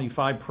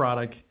 2025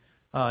 product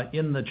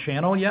in the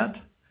channel yet,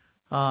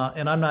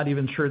 and I'm not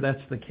even sure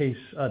that's the case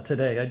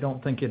today. I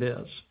don't think it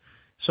is.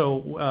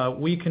 So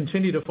we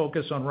continue to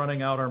focus on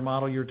running out our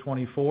model year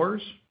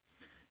 24s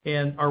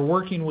and are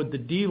working with the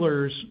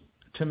dealers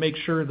to make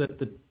sure that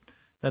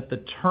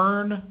the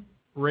turn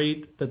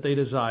rate that they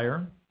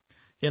desire,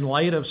 in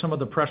light of some of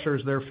the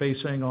pressures they're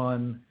facing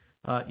on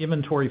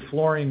inventory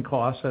flooring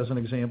costs, as an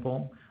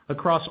example,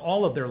 across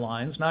all of their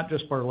lines, not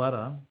just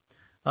Barletta,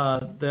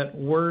 that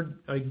we're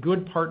a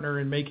good partner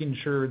in making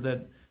sure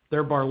that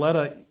their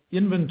Barletta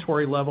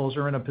inventory levels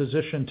are in a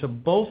position to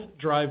both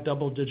drive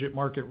double-digit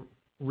market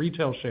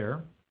retail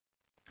share,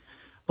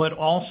 but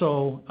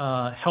also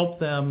help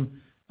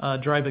them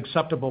drive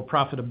acceptable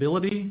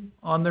profitability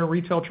on their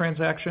retail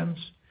transactions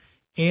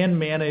and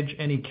manage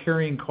any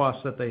carrying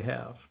costs that they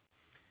have.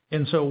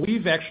 And so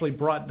we've actually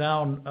brought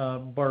down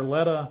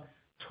Barletta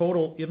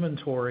total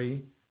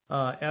inventory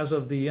as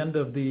of the end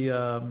of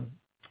the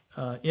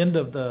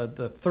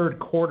third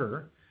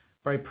quarter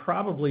by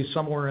probably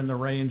somewhere in the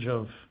range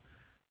of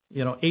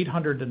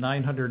 800 to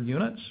 900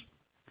 units,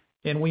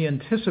 and we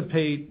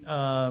anticipate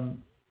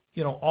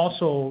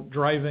also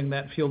driving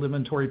that field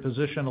inventory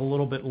position a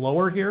little bit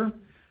lower here,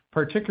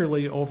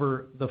 particularly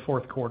over the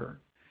fourth quarter.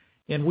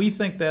 And we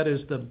think that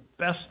is the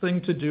best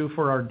thing to do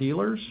for our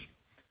dealers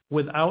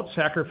without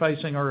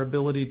sacrificing our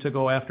ability to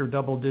go after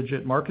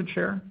double-digit market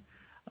share,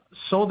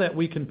 so that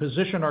we can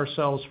position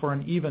ourselves for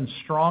an even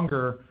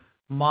stronger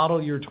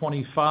model year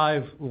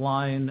 25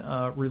 line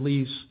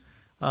release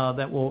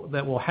that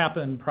will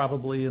happen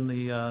probably in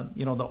the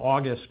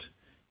August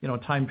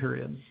time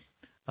period.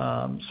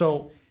 Our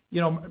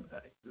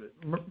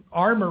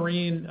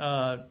marine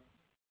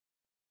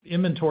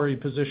inventory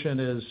position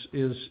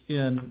is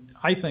in,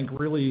 I think,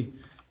 really,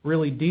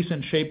 really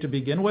decent shape to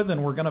begin with,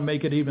 and we're going to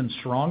make it even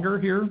stronger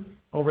here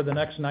over the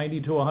next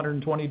 90 to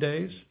 120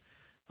 days.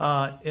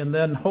 And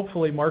then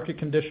hopefully market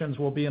conditions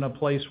will be in a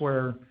place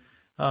where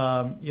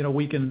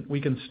we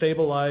can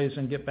stabilize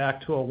and get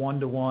back to a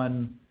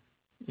 1-to-1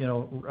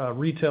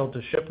 retail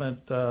to shipment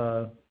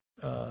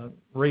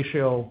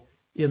ratio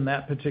in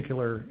that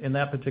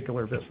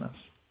particular business.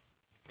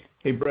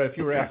 Hey, Brett, if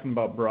you were asking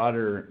about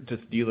broader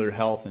just dealer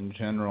health in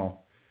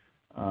general,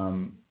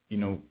 as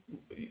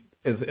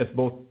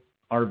both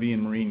RV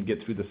and marine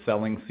get through the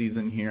selling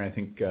season here, I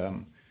think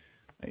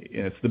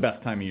it's the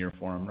best time of year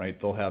for them, right?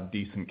 They'll have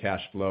decent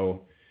cash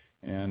flow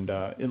and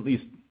at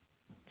least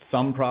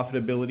some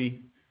profitability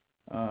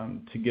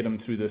to get them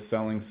through the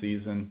selling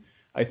season.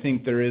 I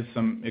think there is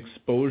some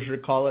exposure,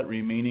 call it,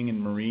 remaining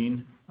in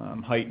marine,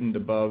 heightened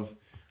above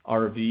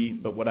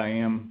RV, but what I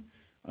am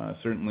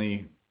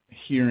certainly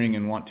hearing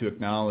and want to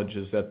acknowledge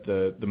is that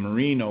the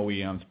marine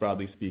OEMs,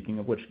 broadly speaking,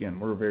 of which, again,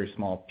 we're a very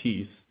small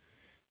piece,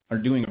 are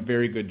doing a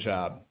very good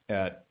job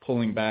at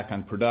pulling back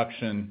on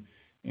production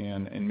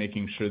and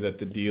making sure that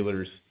the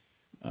dealers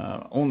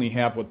only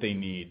have what they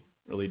need,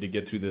 really, to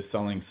get through this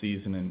selling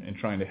season and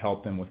trying to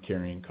help them with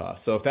carrying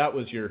costs. So if that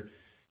was your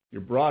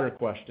broader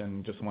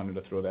question, just wanted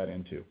to throw that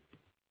in too.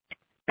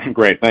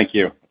 Great. Thank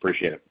you.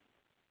 Appreciate it.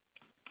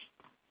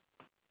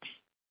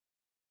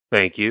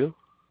 Thank you.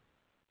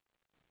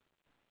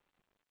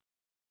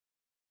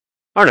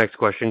 Our next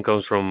question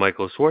comes from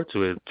Michael Swartz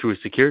with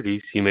Truist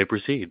Securities. You may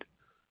proceed.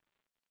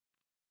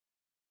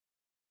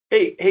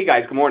 Hey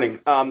guys, good morning.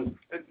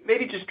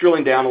 Maybe just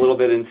drilling down a little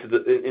bit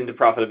into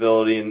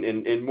profitability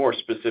and more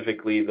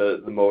specifically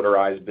the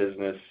motorized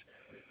business.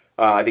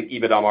 I think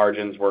EBITDA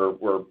margins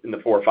were in the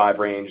 4 or 5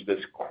 range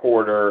this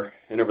quarter,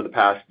 and over the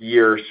past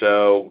year or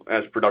so,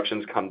 as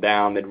production's come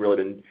down, they'd really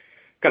been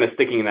kind of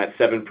sticking in that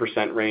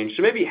 7% range.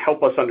 So maybe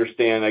help us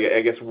understand,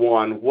 I guess,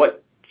 one,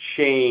 what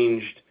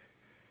changed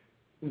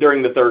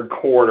during the third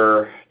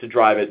quarter to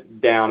drive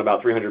it down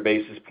about 300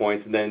 basis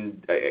points, and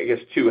then I guess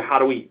two, how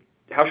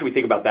should we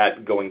think about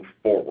that going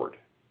forward?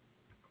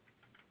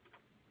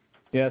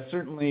 Yeah,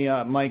 certainly,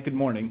 Mike, good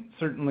morning.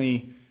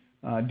 Certainly,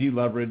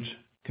 deleverage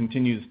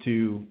continues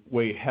to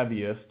weigh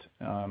heaviest.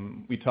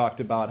 We talked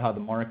about how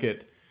the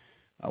market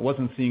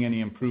wasn't seeing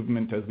any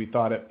improvement as we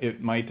thought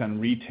it might on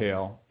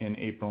retail in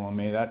April and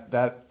May.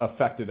 That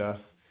affected us.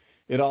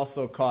 It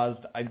also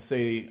caused, I'd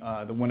say,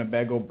 the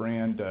Winnebago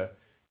brand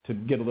to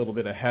get a little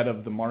bit ahead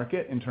of the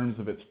market in terms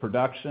of its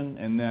production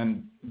and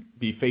then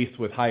be faced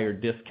with higher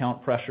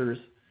discount pressures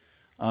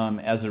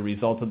as a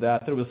result of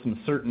that. There was some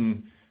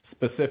certain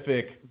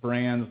specific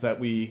brands that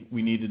we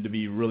needed to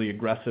be really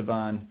aggressive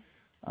on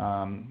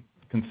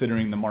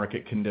considering the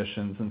market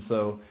conditions. And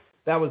so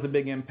that was a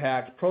big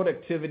impact.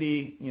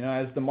 Productivity,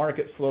 as the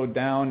market slowed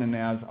down and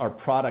as our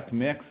product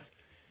mix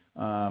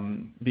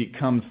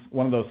becomes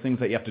one of those things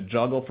that you have to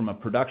juggle from a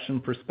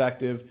production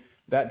perspective,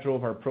 that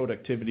drove our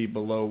productivity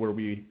below where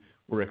we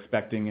were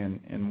expecting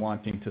and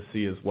wanting to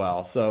see as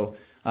well. So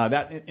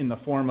that in the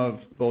form of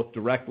both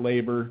direct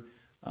labor,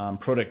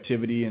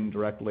 productivity, and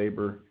direct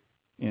labor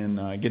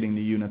in getting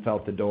the units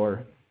out the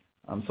door.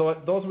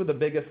 So those were the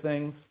biggest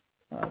things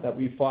that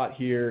we fought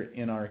here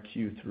in our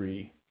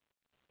Q3.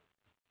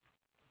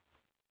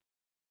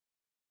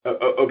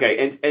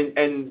 Okay,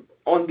 and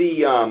on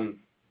the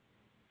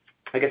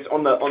I guess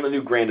on the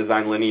new Grand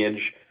Design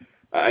Lineage,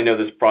 I know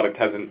this product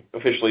hasn't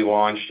officially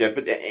launched yet,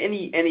 but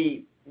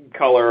any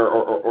color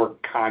or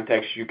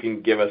context you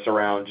can give us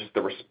around just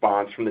the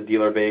response from the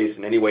dealer base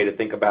and any way to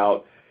think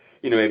about,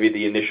 maybe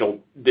the initial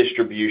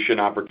distribution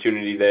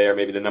opportunity there,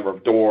 maybe the number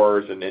of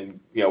doors, and then,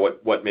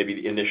 what maybe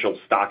the initial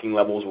stocking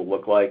levels will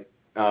look like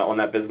on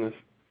that business?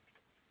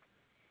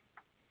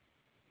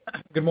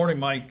 Good morning,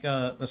 Mike.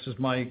 This is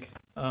Mike.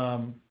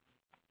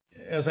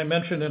 As I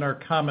mentioned in our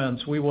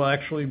comments, we will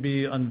actually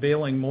be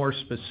unveiling more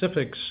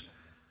specifics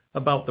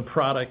about the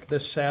product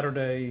this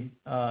Saturday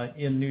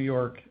in New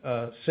York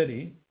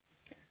City.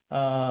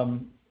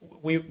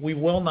 We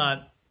will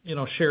not,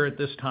 share at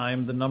this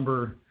time the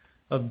number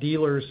of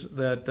dealers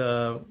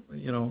that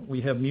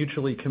we have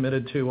mutually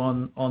committed to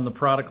on the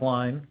product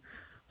line,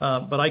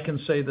 but I can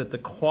say that the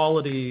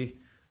quality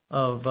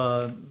of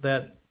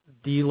that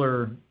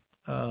dealer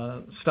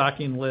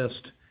stocking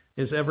list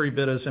is every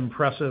bit as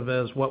impressive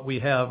as what we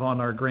have on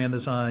our Grand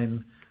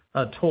Design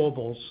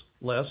towables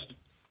list.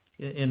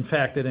 In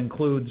fact, it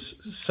includes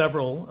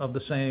several of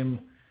the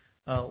same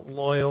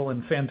loyal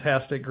and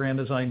fantastic Grand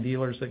Design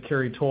dealers that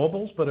carry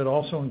towables, but it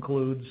also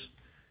includes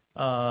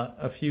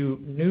a few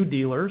new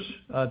dealers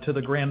to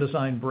the Grand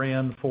Design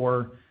brand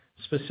for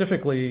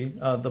specifically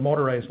the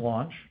motorized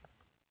launch.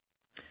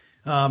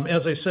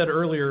 As I said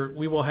earlier,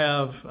 we will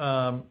have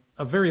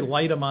a very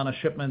light amount of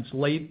shipments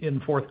late in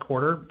fourth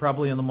quarter,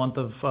 probably in the month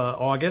of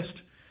August,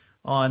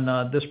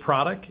 on this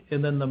product,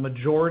 and then the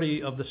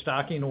majority of the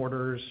stocking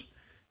orders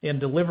and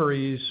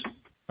deliveries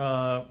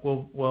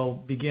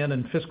will begin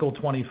in fiscal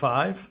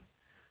 25.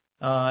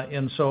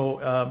 And so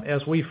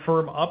as we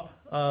firm up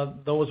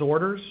those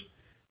orders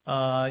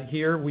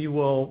here,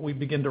 we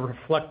begin to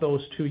reflect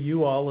those to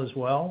you all as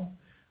well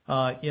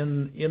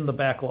in the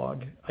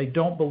backlog. I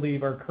don't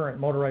believe our current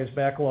motorized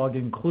backlog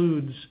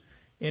includes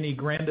any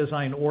Grand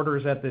Design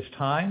orders at this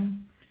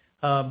time,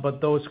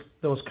 but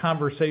those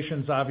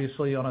conversations,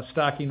 obviously, on a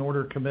stocking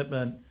order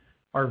commitment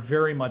are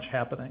very much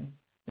happening.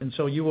 And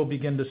so you will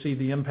begin to see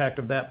the impact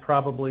of that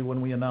probably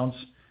when we announce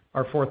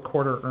our fourth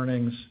quarter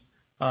earnings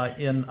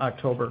in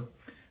October.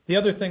 The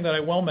other thing that I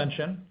will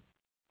mention,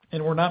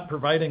 and we're not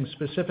providing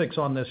specifics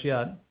on this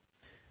yet,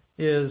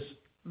 is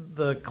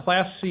the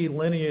Class C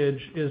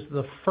Lineage is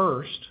the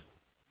first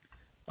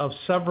of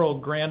several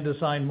Grand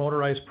Design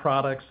motorized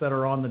products that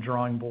are on the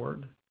drawing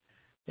board.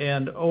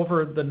 And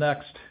over the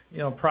next,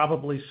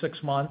 probably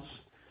 6 months,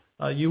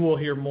 you will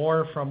hear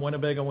more from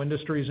Winnebago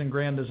Industries and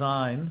Grand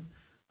Design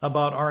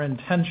about our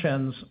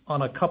intentions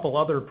on a couple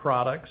other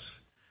products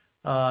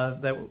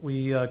that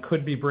we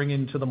could be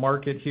bringing to the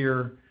market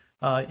here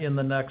in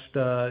the next,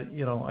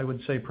 I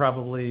would say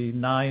probably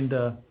 9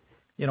 to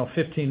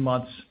 15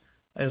 months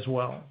as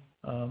well.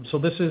 So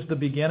this is the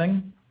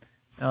beginning,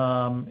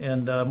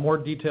 and more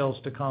details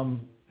to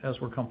come as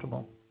we're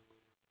comfortable.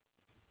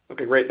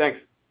 Okay, great. Thanks.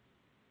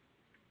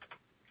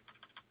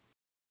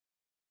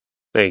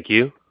 Thank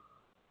you.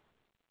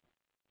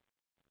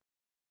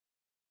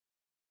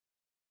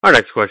 Our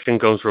next question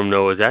comes from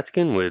Noah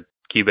Zatzkin with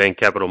KeyBanc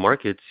Capital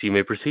Markets. You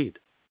may proceed.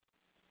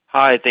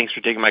 Hi, thanks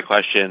for taking my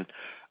question.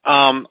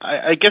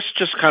 I guess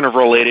just kind of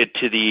related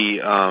to the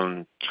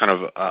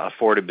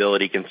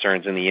affordability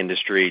concerns in the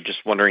industry, just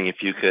wondering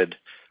if you could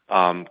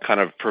kind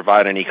of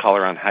provide any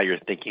color on how you're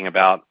thinking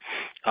about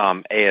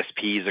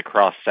ASPs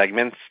across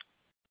segments.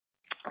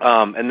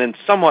 And then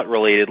somewhat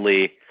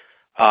relatedly,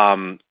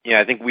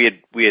 I think we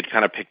had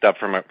kind of picked up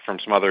from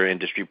some other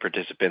industry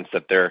participants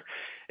that they're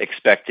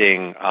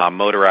expecting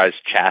motorized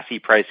chassis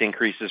price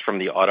increases from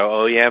the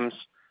auto OEMs.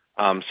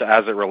 So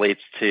as it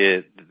relates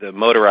to the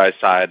motorized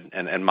side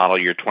and model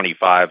year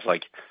 25,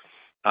 like,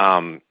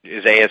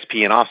 is ASP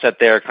an offset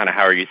there? Kind of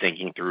how are you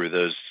thinking through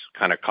those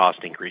kind of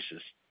cost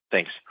increases?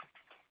 Thanks.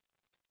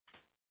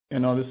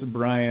 This is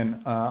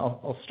Brian.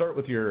 I'll start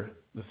with the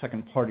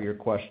second part of your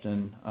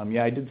question.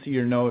 I did see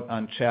your note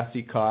on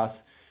chassis costs.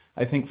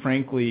 I think,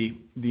 frankly,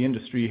 the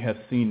industry has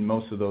seen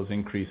most of those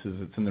increases.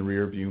 It's in the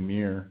rearview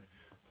mirror.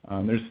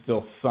 There's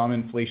still some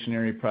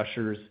inflationary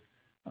pressures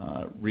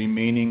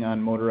remaining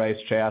on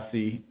motorized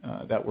chassis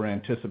that we're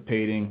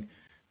anticipating,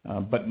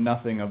 but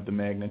nothing of the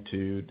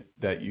magnitude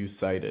that you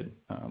cited.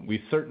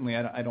 We certainly,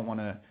 I don't want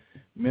to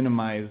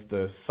minimize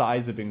the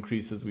size of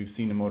increases we've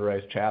seen in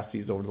motorized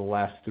chassis over the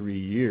last 3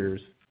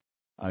 years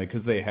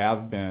because they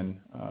have been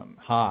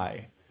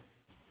high.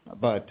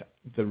 But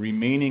the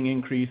remaining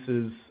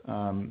increases,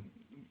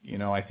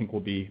 I think will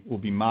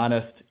be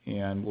modest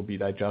and will be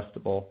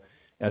digestible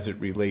as it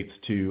relates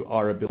to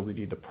our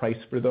ability to price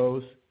for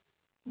those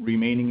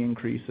remaining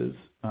increases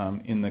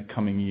in the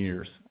coming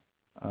years.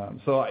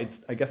 So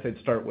I guess I'd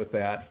start with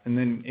that. And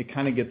then it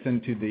kind of gets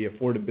into the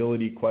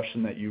affordability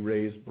question that you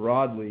raised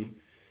broadly.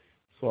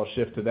 So I'll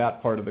shift to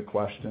that part of the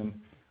question.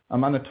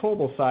 On the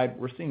towable side,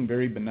 we're seeing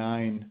very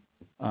benign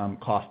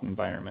cost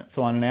environment.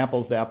 So on an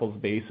apples-to-apples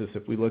basis,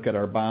 if we look at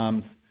our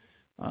BOMs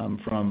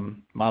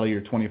from model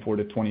year 24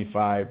 to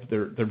 25,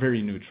 they're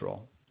very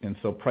neutral. And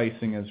so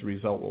pricing as a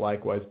result will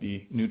likewise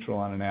be neutral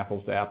on an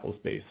apples-to-apples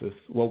basis.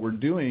 What we're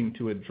doing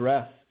to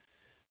address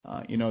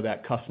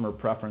that customer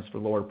preference for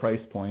lower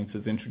price points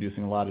is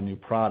introducing a lot of new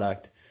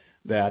product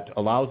that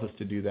allows us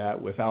to do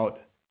that without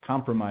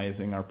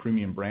compromising our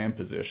premium brand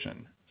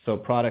position. So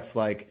products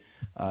like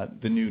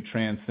the new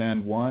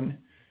Transcend 1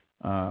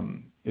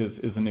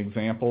 is an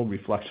example,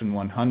 Reflection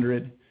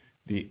 100,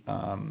 the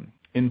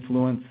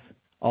Influence,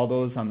 all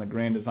those on the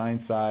Grand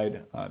Design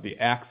side, the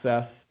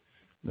Access,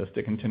 the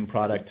stick and tin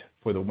product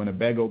for the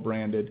Winnebago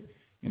branded.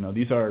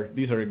 These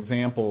are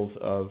examples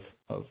of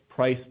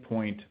price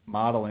point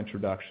model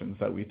introductions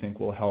that we think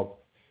will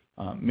help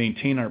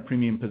maintain our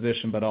premium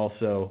position, but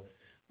also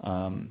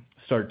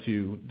start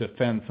to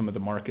defend some of the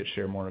market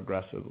share more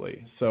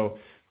aggressively. So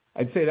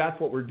I'd say that's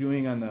what we're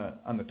doing on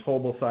the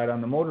towable side. On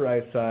the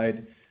motorized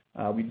side,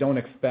 we don't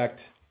expect,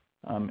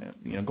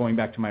 going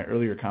back to my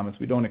earlier comments,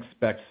 we don't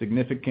expect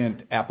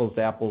significant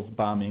apples-to-apples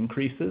BOM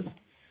increases,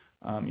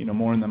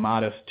 more in the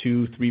modest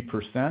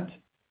 2-3%.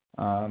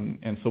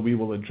 And so we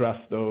will address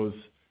those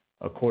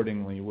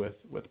accordingly with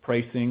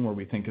pricing where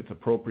we think it's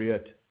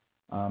appropriate,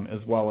 as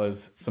well as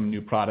some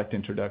new product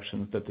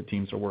introductions that the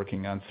teams are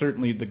working on.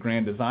 Certainly the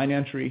Grand Design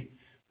entry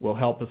will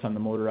help us on the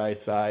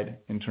motorized side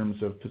in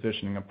terms of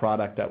positioning a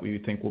product that we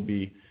think will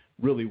be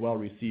really well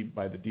received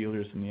by the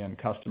dealers and the end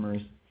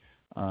customers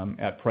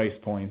at price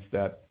points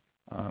that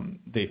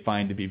they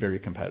find to be very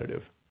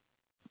competitive.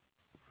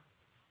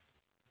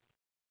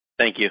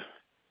 Thank you.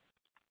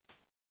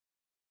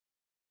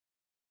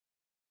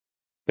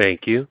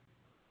 Thank you.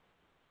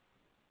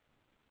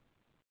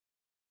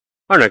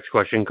 Our next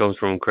question comes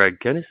from Craig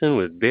Kennison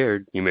with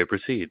Baird. You may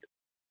proceed.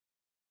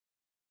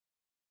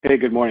 Hey,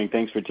 good morning.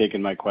 Thanks for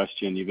taking my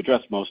question. You've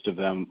addressed most of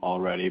them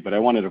already, but I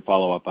wanted to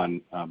follow up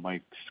on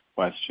Mike's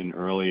question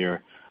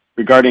earlier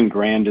regarding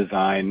Grand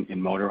Design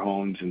in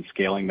motorhomes and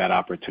scaling that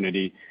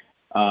opportunity.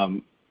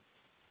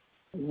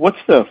 What's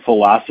the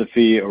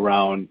philosophy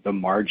around the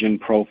margin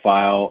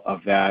profile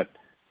of that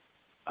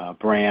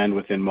brand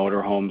within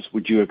motorhomes?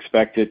 Would you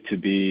expect it to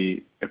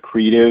be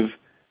accretive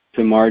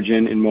to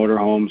margin in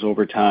motorhomes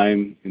over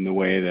time in the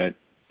way that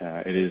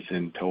it is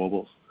in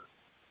towables?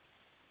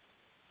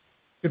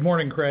 Good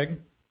morning, Craig.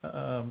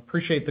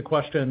 Appreciate the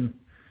question.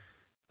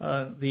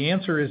 The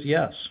answer is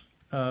yes.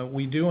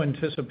 We do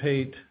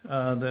anticipate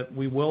that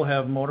we will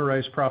have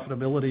motorized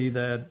profitability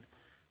that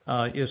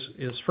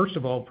is first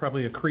of all,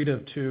 probably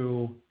accretive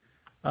to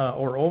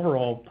our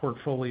overall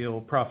portfolio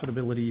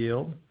profitability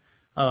yield.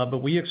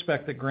 But we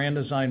expect that Grand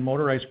Design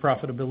motorized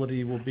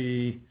profitability will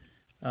be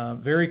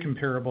very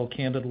comparable,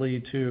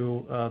 candidly,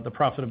 to the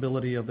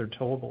profitability of their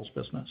towables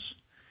business.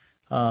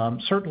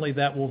 Certainly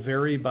that will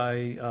vary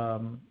by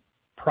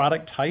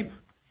product type,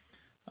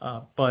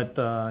 but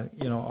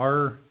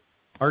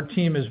our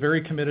team is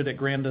very committed at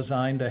Grand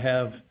Design to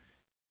have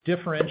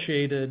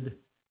differentiated,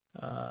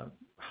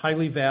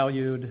 highly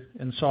valued,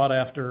 and sought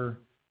after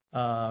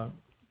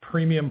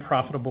premium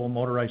profitable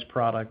motorized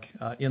product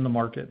in the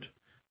market.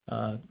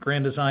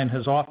 Grand Design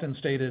has often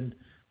stated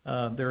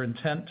their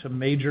intent to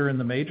major in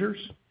the majors,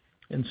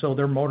 and so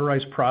their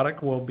motorized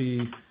product will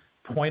be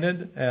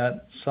pointed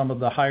at some of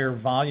the higher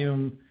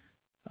volume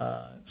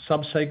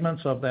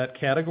subsegments of that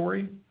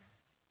category.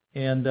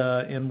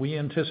 And we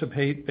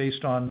anticipate,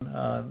 based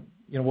on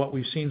what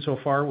we've seen so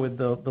far with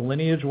the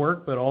lineage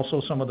work, but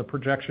also some of the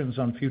projections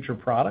on future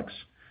products,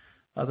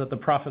 that the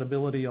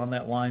profitability on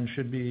that line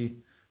should be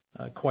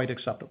quite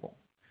acceptable.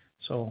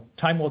 So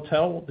time will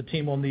tell. The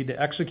team will need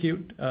to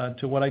execute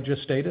to what I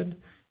just stated,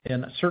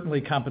 and certainly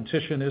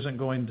competition isn't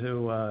going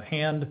to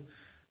hand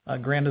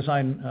Grand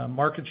Design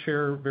market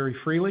share very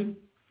freely.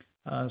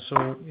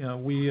 So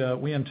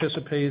we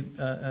anticipate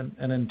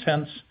an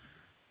intense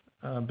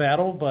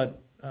battle,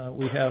 but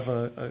we have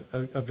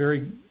a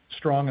very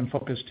strong and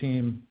focused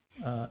team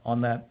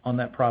on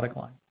that product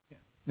line.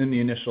 In the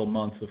initial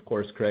months, of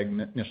course, Craig,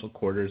 initial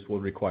quarters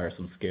will require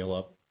some scale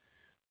up.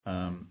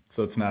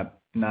 So it's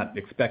not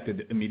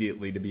expected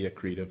immediately to be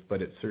accretive,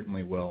 but it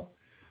certainly will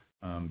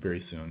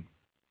very soon.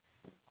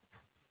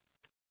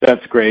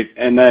 That's great.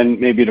 And then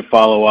maybe to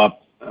follow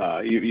up,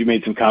 you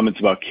made some comments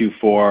about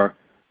Q4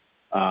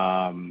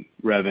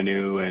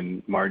 revenue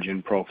and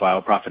margin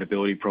profile,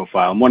 profitability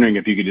profile. I'm wondering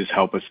if you could just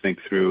help us think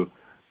through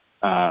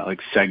like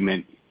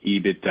segment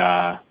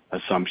EBITDA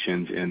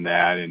assumptions in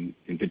that. And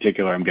in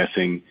particular, I'm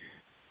guessing,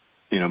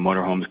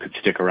 motorhomes could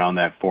stick around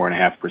that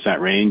 4.5%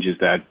 range. Is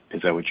that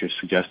what you're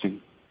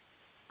suggesting?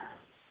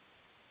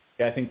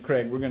 Yeah, I think,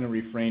 Craig, we're going to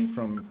refrain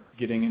from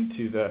getting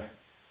into the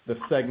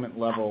segment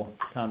level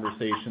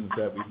conversations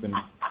that we've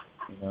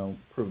been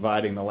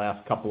providing the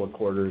last couple of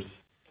quarters.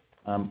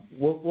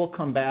 We'll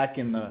come back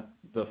in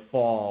the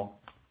fall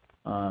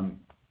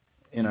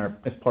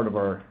as part of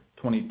our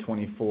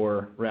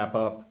 2024 wrap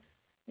up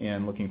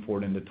and looking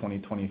forward into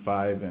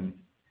 2025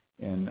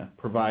 and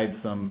provide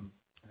some,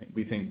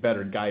 we think,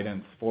 better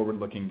guidance,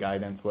 forward-looking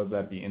guidance, whether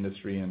that be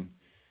industry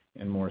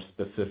and more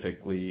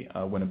specifically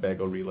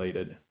Winnebago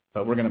related.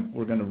 But we're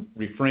gonna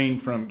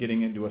refrain from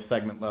getting into a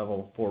segment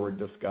level forward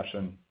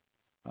discussion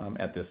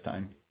at this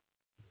time.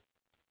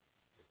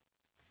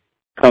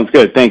 Sounds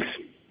good. Thanks.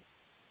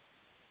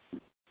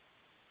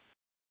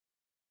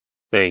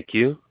 Thank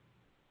you.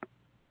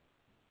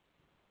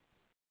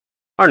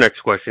 Our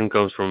next question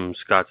comes from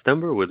Scott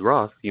Stember with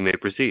Roth. You may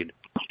proceed.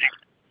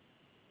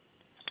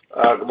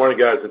 Good morning,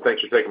 guys, and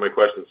thanks for taking my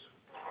questions.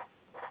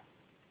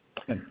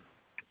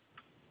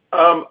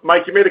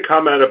 Mike, you made a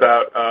comment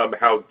about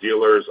how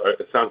dealers,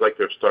 it sounds like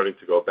they're starting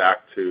to go back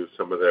to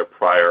some of their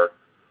prior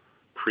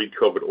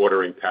pre-COVID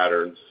ordering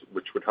patterns,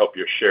 which would help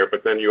your share.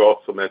 But then you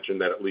also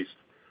mentioned that at least,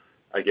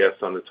 I guess,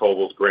 on the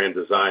towables Grand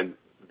Design,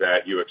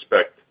 that you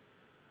expect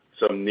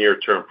some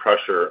near-term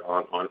pressure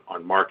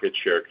on market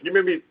share. Can you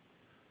maybe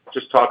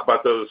just talk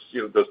about those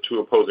two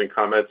opposing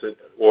comments,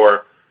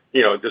 or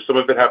does some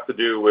of it have to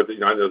do with I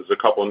know there's a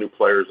couple of new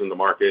players in the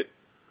market,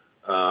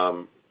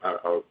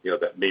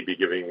 that may be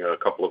giving a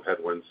couple of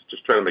headwinds.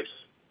 Just trying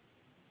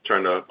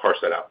to parse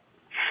that out.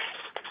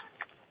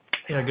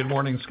 Yeah. Good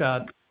morning,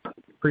 Scott.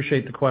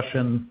 Appreciate the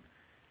question.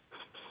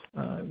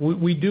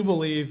 We do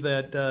believe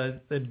that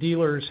the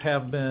dealers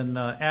have been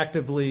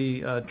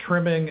actively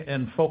trimming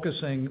and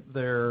focusing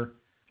their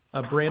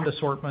brand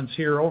assortments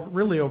here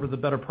really over the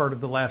better part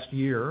of the last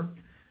year,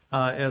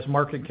 as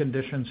market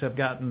conditions have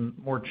gotten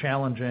more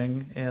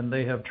challenging, and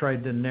they have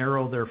tried to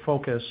narrow their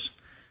focus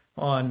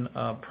on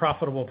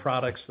profitable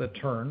products that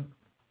turn.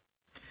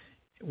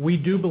 We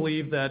do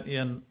believe that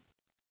in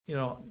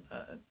a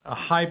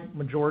high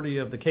majority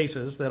of the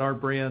cases that our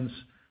brands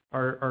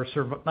are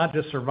not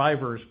just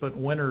survivors but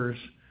winners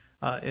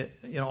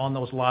on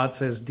those lots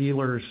as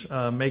dealers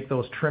make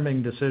those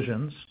trimming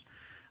decisions.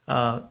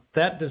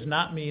 That does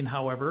not mean,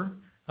 however,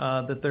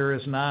 that there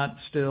is not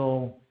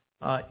still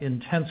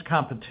intense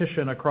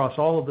competition across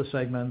all of the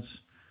segments,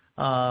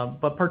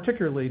 but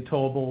particularly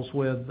towables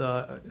with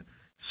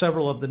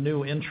several of the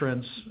new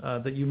entrants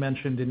that you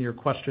mentioned in your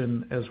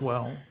question as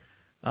well.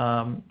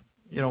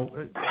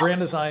 Grand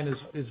Design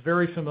is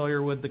very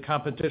familiar with the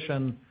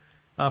competition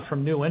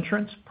from new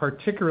entrants,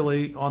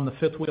 particularly on the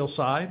fifth wheel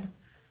side,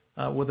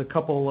 with a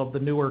couple of the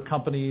newer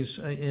companies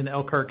in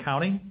Elkhart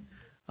County,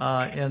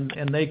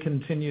 and they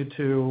continue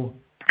to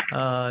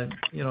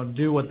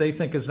do what they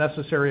think is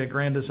necessary at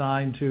Grand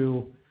Design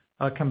to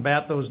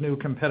combat those new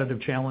competitive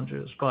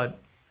challenges. But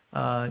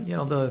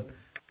some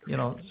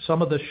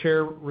of the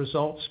share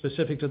results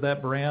specific to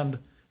that brand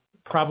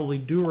probably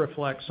do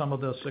reflect some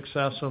of the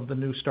success of the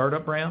new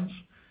startup brands.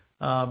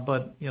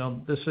 But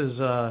this is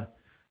a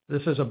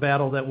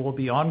battle that will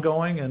be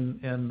ongoing,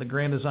 and the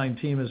Grand Design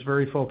team is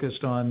very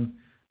focused on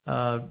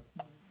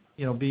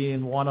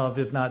being one of,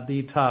 if not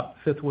the top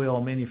fifth wheel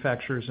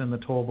manufacturers in the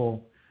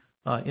towable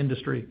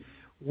industry.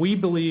 We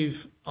believe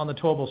on the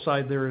towable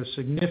side there is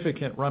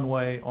significant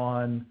runway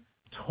on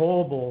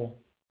travel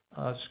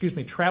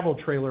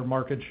trailer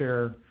market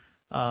share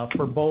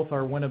for both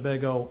our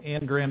Winnebago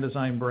and Grand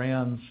Design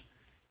brands.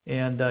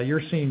 And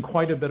you're seeing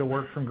quite a bit of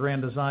work from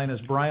Grand Design, as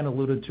Brian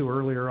alluded to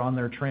earlier, on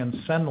their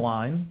Transcend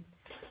line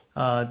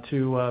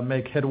to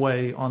make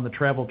headway on the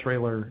travel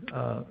trailer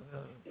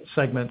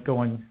segment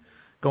going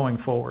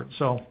forward.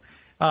 So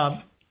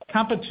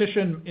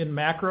competition in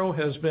macro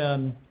has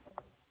been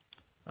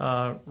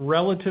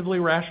relatively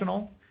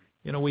rational.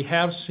 We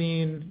have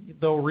seen,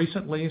 though,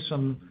 recently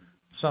some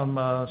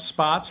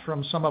spots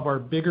from some of our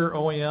bigger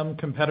OEM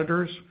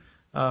competitors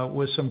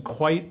with some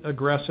quite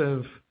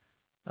aggressive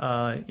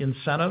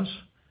incentives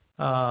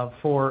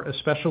for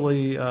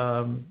especially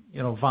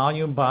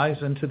volume buys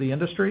into the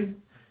industry,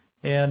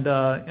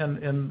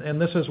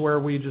 and this is where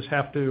we just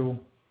have to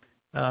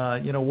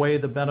weigh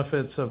the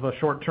benefits of a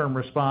short-term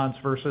response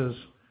versus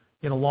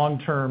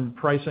long-term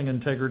pricing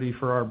integrity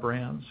for our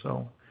brands.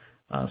 So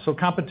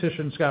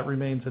competition, Scott,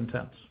 remains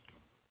intense.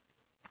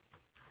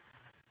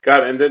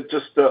 Got it. And then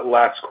just the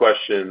last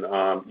question.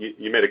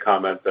 You made a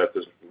comment that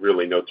there's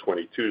really no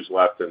 22s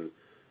left and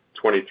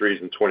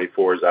 23s and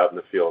 24s out in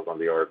the field on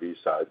the RV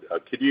side.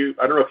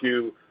 I don't know if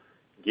you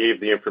gave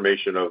the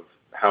information of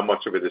how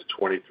much of it is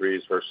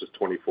 23s versus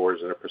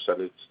 24s in a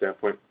percentage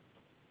standpoint?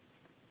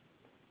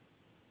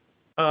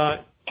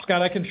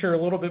 Scott, I can share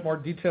a little bit more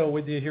detail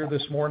with you here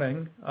this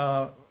morning.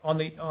 On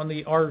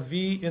the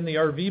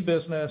RV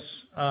business,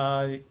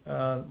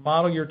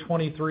 model year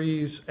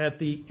 23s at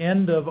the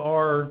end of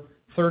our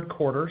third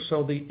quarter,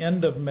 so the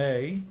end of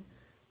May,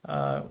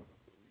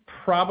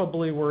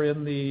 probably were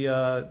in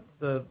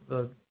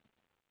the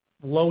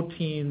low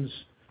teens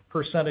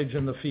percentage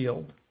in the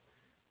field.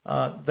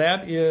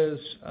 That is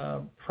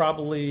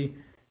probably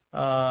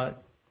a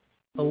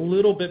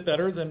little bit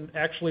better than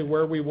actually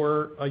where we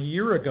were a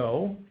year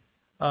ago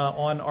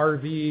on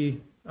RV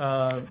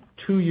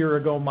 2 year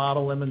ago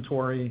model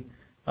inventory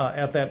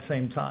at that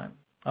same time.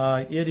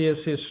 It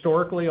is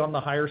historically on the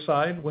higher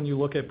side when you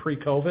look at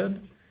pre-COVID.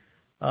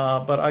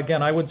 But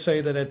again, I would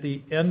say that at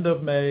the end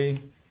of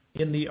May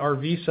in the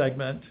RV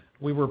segment,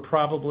 we were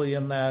probably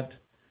in that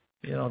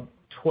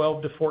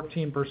 12 to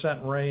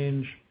 14%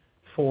 range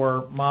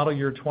for model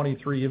year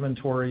 23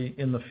 inventory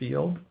in the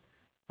field.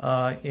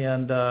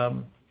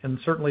 And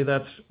certainly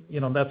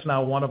that's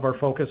now one of our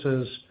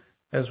focuses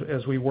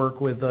as we work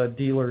with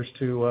dealers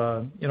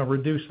to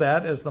reduce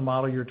that as the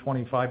model year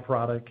 25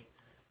 product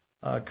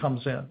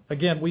comes in.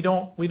 Again, we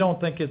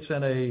don't think it's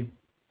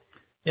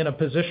in a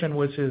position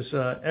which is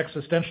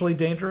existentially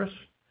dangerous,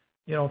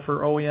 for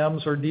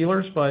OEMs or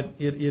dealers, but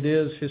it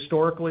is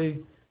historically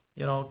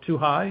too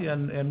high,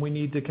 and we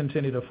need to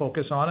continue to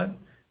focus on it,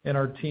 and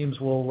our teams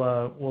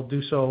will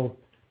do so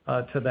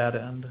to that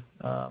end.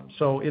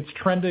 So it's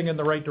trending in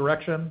the right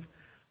direction.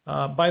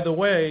 By the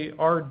way,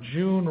 our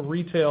June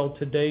retail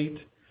to date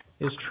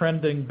is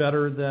trending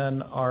better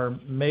than our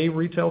May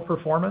retail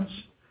performance,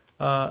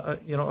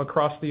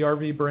 across the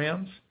RV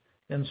brands.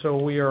 And so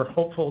we are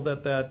hopeful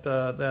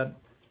that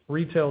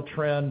retail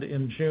trend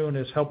in June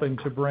is helping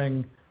to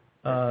bring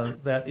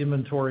that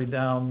inventory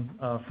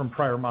down from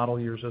prior model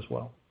years as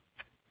well.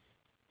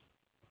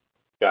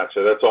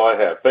 Gotcha. That's all I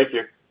have. Thank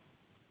you.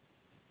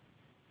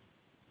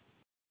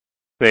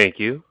 Thank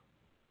you.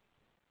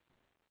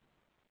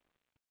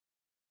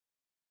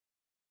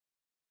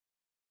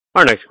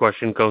 Our next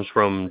question comes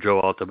from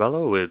Joe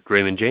Altobello with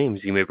Raymond James.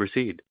 You may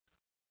proceed.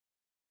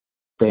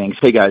 Thanks.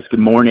 Hey, guys. Good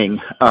morning.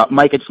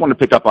 Mike, I just want to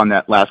pick up on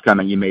that last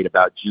comment you made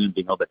about June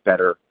being a little bit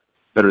better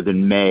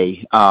than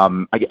May.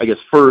 I guess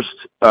first,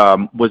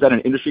 was that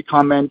an industry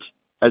comment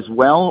as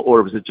well,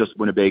 or was it just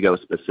Winnebago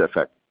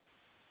specific?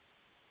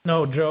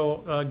 No,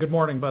 Joe, good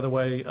morning, by the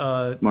way.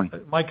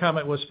 Morning. My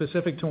comment was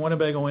specific to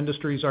Winnebago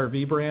Industries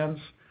RV brands.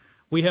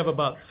 We have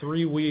about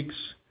 3 weeks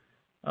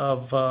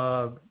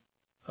of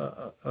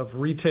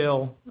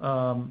retail.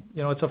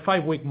 It's a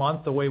 5-week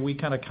month, the way we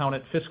kind of count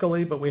it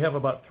fiscally, but we have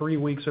about 3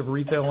 weeks of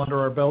retail under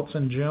our belts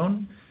in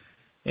June.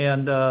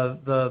 And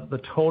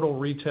the total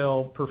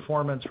retail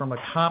performance from a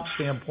comp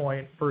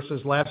standpoint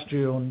versus last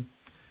June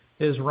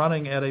is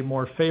running at a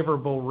more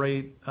favorable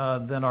rate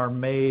than our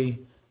May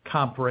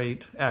comp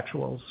rate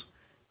actuals.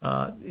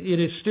 It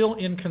is still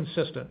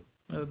inconsistent.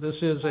 This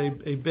is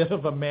a bit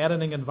of a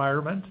maddening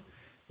environment.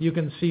 You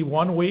can see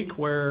 1 week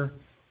where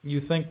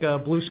you think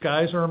blue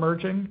skies are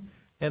emerging,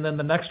 and then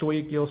the next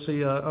week you'll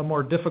see a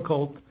more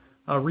difficult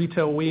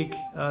retail week.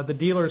 The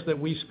dealers that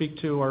we speak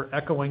to are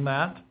echoing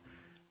that.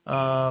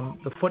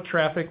 The foot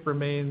traffic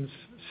remains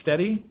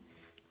steady,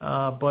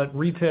 but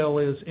retail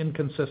is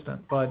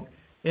inconsistent. But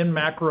in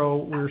macro,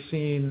 we're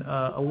seeing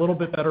a little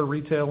bit better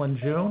retail in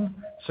June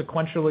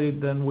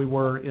sequentially than we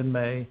were in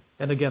May.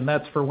 And again,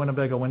 that's for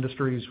Winnebago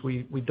Industries.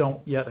 We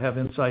don't yet have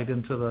insight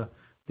into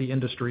the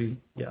industry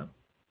yet.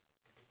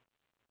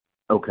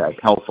 Okay,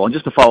 helpful. And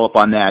just to follow up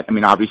on that, I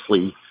mean,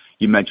 obviously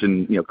you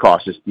mentioned,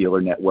 cautious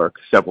dealer network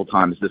several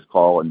times this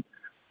call and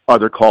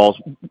other calls.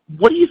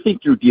 What do you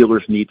think your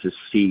dealers need to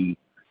see,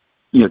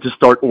 to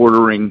start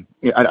ordering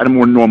at a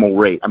more normal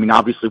rate? I mean,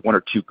 obviously 1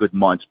 or 2 good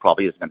months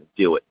probably isn't going to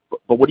do it.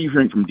 But what are you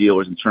hearing from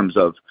dealers in terms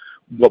of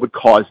what would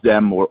cause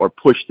them or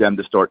push them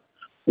to start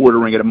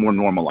ordering at a more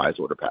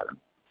normalized order pattern?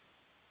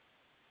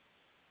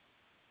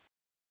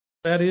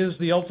 That is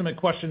the ultimate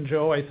question,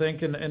 Joe, I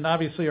think, and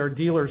obviously our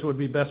dealers would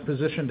be best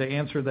positioned to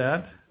answer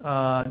that.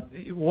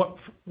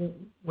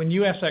 When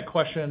you ask that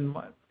question,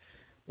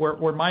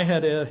 where my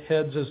head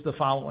heads is the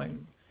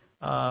following.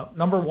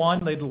 Number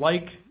one, they'd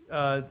like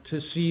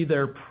to see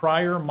their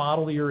prior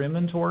model year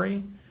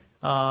inventory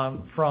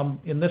from,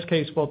 in this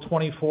case, both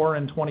 24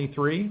 and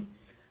 23,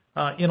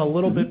 in a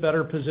little bit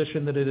better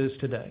position than it is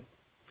today.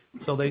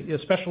 So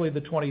especially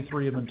the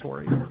 23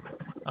 inventory.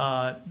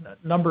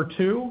 Number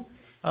two,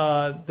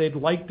 they'd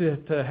like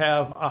to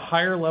have a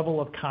higher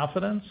level of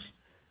confidence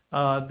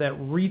that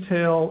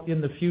retail in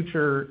the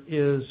future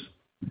is,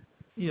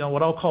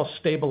 what I'll call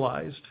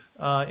stabilized,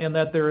 and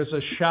that there is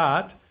a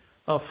shot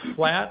of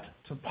flat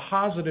to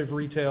positive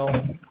retail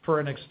for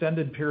an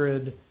extended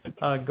period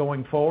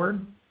going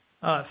forward.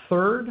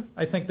 Third,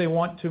 I think they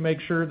want to make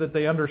sure that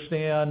they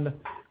understand,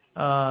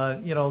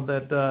 that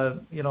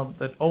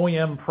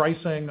OEM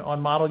pricing on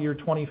model year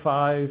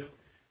 25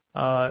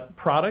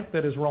 product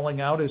that is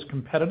rolling out is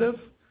competitive,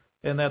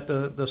 and that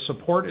the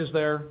support is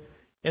there.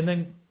 And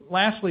then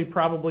lastly,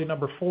 probably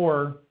number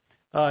 4,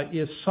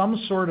 is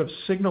some sort of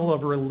signal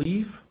of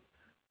relief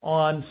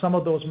on some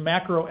of those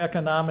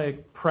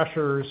macroeconomic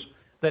pressures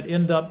that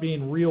end up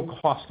being real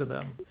cost to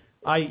them,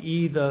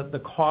 i.e.,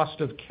 the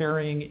cost of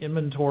carrying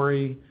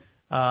inventory,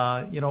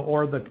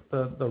 or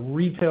the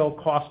retail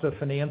cost of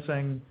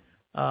financing,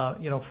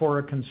 for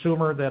a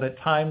consumer that at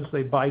times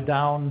they buy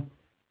down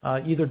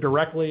either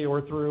directly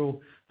or through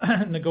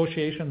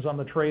negotiations on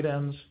the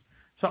trade-ins.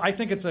 So I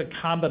think it's a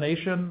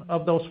combination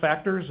of those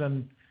factors,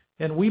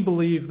 and we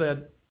believe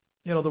that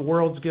the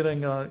world's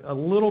getting a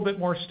little bit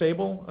more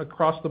stable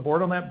across the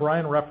board on that.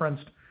 Brian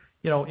referenced,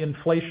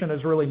 inflation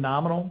is really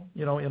nominal.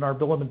 In our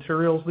bill of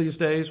materials these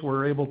days,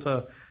 we're able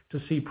to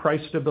see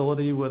price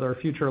stability with our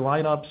future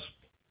lineups.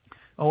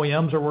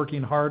 OEMs are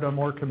working hard on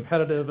more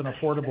competitive and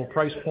affordable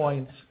price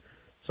points.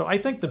 So I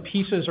think the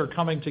pieces are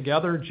coming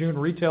together. June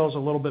retail is a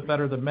little bit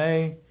better than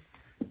May.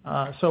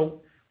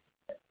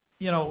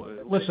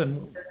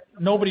 Listen,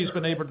 nobody's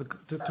been able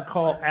to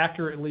call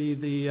accurately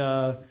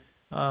the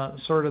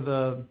sort of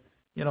the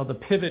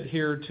pivot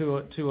here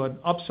to an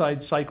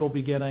upside cycle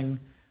beginning.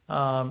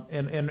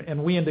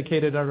 And we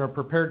indicated in our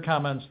prepared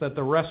comments that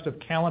the rest of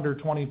calendar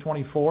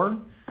 2024,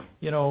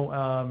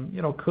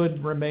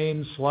 could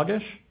remain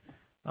sluggish.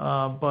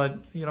 But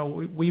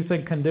we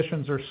think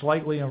conditions are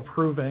slightly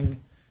improving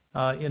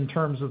in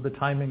terms of the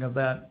timing of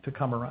that to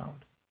come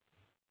around.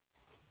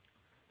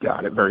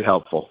 Got it. Very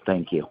helpful.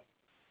 Thank you.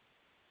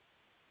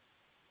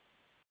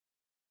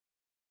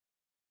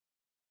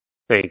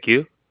 Thank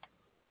you.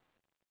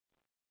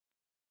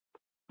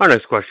 Our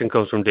next question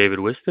comes from David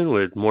Whiston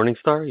with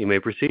Morningstar. You may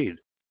proceed.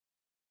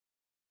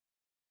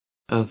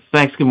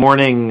 Thanks. Good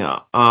morning.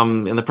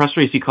 In the press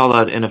release, you called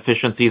out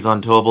inefficiencies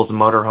on towables and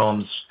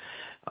motorhomes.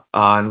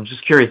 I'm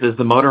just curious, is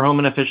the motorhome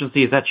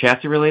inefficiency, is that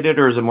chassis related,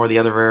 or is it more the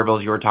other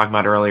variables you were talking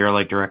about earlier,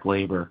 like direct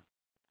labor?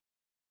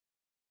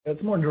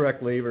 It's more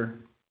direct labor,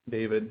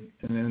 David.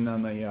 And then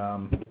on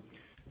the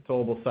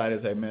towable side,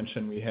 as I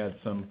mentioned, we had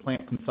some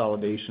plant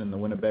consolidation in the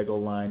Winnebago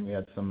line. We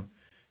had some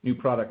new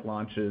product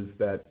launches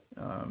that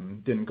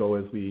didn't go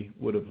as we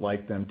would have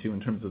liked them to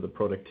in terms of the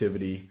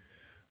productivity.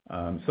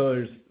 So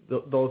there's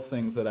those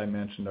things that I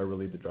mentioned are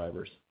really the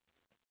drivers.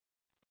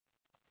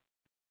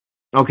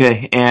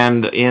 Okay.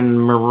 And in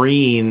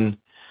marine,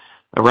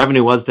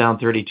 revenue was down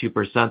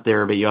 32%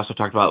 there, but you also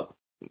talked about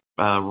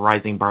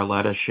rising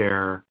Barletta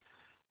share.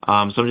 So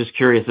I'm just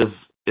curious,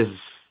 is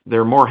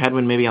there more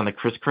headwind maybe on the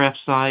Chris-Craft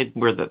side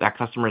where that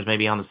customer is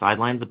maybe on the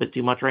sidelines a bit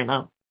too much right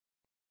now?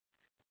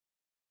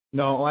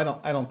 No, I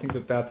don't think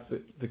that's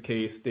the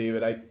case,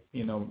 David.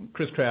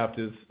 Chris-Craft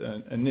is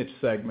a niche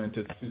segment.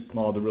 It's too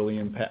small to really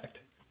impact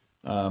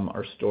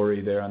our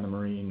story there on the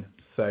marine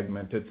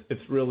segment.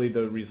 It's really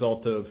the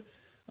result of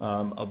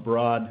a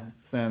broad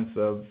sense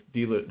of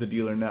the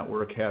dealer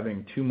network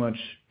having too much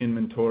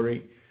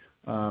inventory.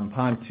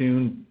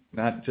 Pontoon,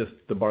 not just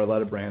the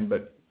Barletta brand,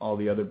 but all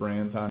the other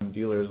brands on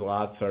dealers'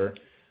 lots are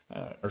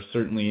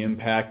certainly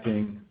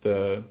impacting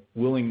the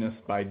willingness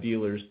by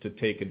dealers to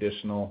take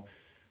additional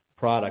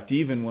product,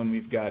 even when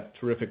we've got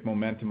terrific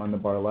momentum on the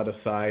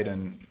Barletta side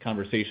and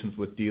conversations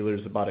with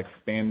dealers about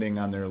expanding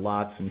on their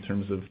lots in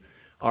terms of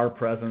our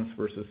presence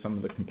versus some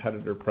of the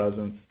competitor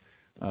presence,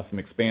 some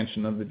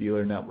expansion of the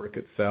dealer network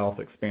itself,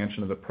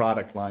 expansion of the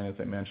product line, as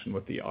I mentioned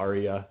with the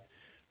Aria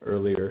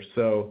earlier.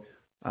 So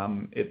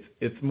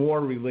it's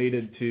more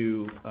related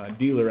to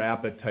dealer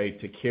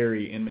appetite to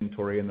carry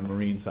inventory in the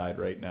marine side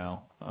right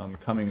now,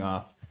 coming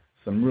off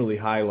some really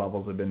high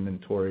levels of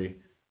inventory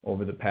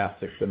over the past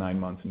 6 to 9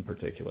 months in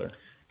particular.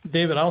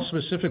 David, I'll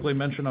specifically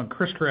mention on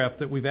Chris-Craft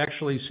that we've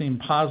actually seen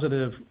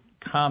positive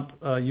comp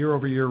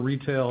year-over-year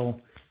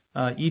retail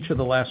each of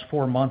the last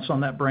 4 months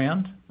on that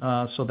brand.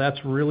 So that's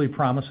really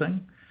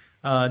promising.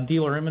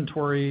 Dealer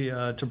inventory,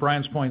 to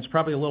Brian's point, is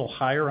probably a little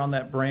higher on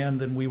that brand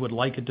than we would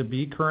like it to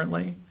be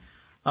currently.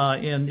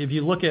 And if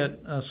you look at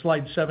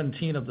slide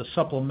 17 of the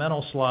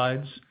supplemental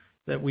slides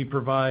that we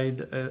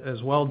provide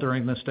as well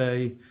during this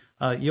day,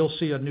 you'll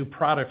see a new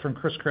product from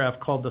Chris-Craft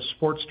called the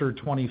Sportster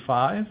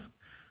 25,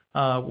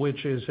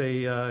 which is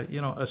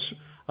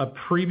a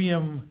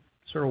premium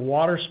sort of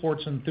water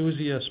sports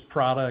enthusiast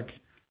product,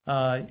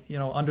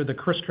 under the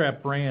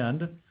Chris-Craft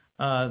brand,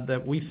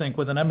 that we think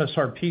with an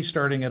MSRP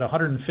starting at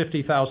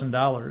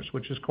 $150,000,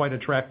 which is quite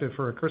attractive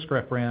for a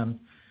Chris-Craft brand,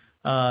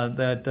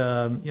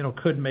 that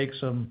could make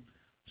some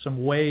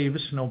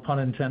waves, no pun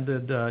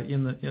intended,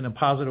 in a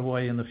positive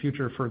way in the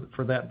future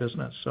for that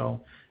business.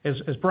 So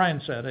as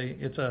Brian said,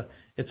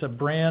 it's a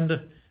brand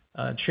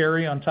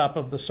cherry on top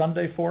of the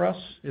sundae for us.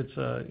 It's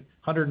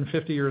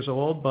 150 years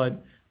old,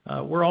 but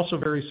we're also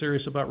very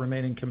serious about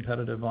remaining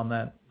competitive on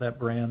that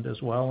brand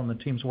as well, and the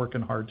team's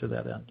working hard to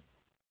that end.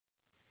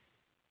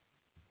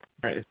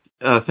 All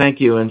right. Thank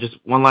you. And just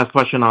one last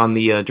question on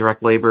the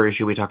direct labor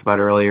issue we talked about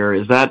earlier.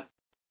 Is that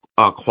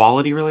a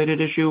quality-related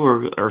issue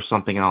or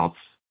something else?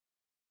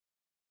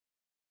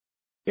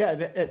 Yeah,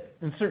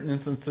 in certain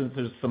instances,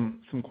 there's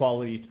some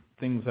quality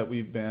things that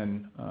we've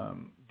been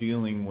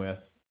dealing with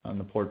on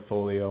the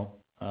portfolio.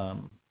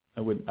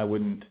 I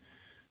wouldn't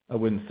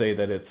say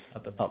that it's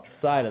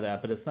outside of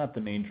that, but it's not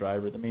the main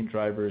driver. The main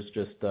driver is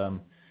just the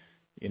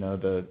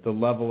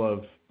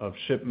level of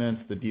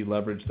shipments, the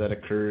deleverage that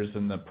occurs,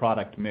 and the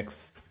product mix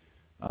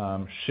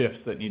shifts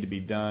that need to be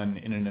done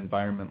in an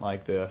environment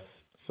like this.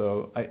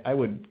 So I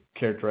would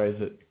characterize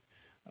it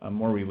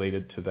more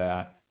related to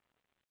that.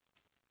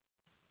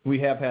 We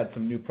have had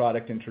some new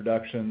product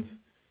introductions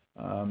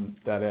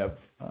that have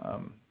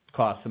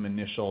caused some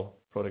initial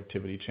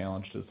productivity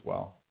challenges as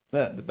well.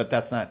 But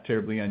that's not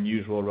terribly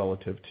unusual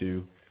relative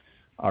to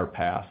our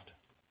past.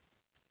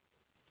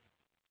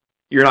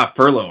 You're not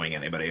furloughing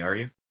anybody, are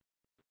you?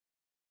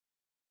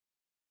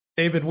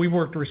 David, we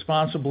worked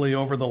responsibly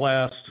over the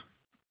last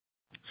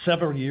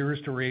several years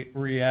to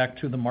react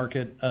to the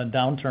market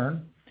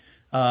downturn.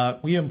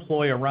 We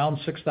employ around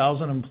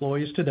 6,000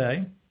 employees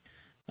today.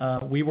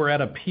 We were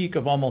at a peak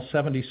of almost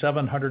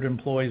 7,700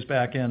 employees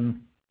back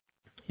in,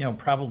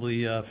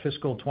 probably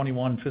fiscal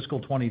 21, fiscal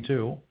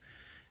 22.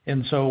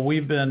 And so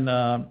we've been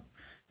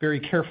very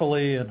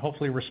carefully and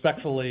hopefully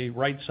respectfully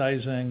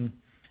right-sizing,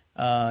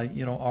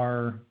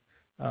 our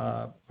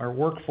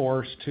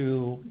workforce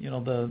to,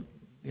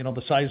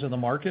 the size of the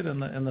market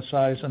and the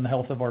size and the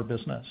health of our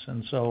business.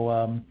 And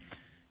so,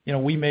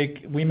 we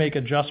make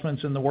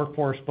adjustments in the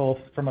workforce both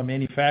from a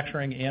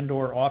manufacturing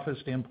and/or office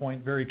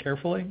standpoint very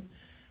carefully,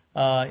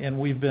 and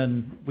we've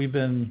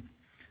been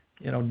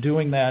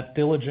doing that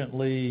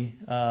diligently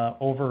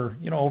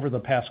over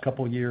the past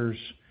couple of years,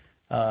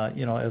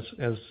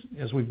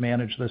 as we've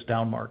managed this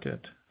down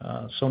market.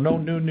 So no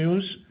new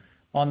news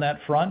on that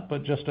front,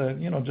 but just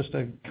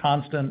a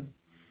constant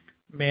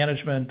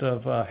management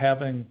of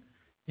having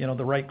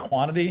the right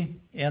quantity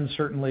and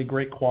certainly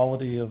great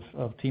quality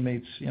of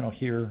teammates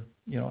here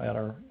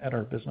at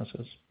our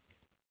businesses.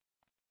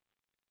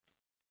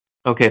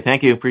 Okay,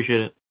 thank you.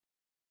 Appreciate it.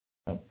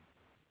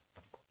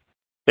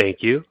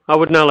 Thank you. I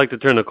would now like to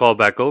turn the call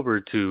back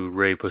over to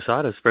Ray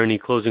Posadas for any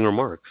closing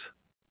remarks.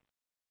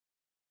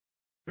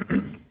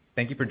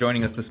 Thank you for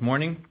joining us this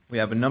morning. We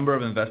have a number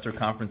of investor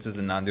conferences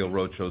and non-deal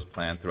roadshows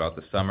planned throughout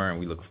the summer, and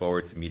we look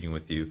forward to meeting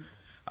with you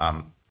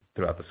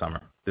throughout the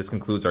summer. This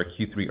concludes our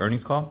Q3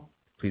 earnings call.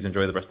 Please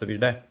enjoy the rest of your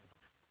day.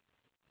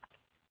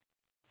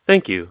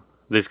 Thank you.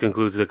 This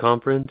concludes the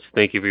conference.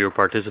 Thank you for your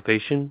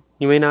participation.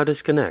 You may now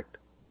disconnect.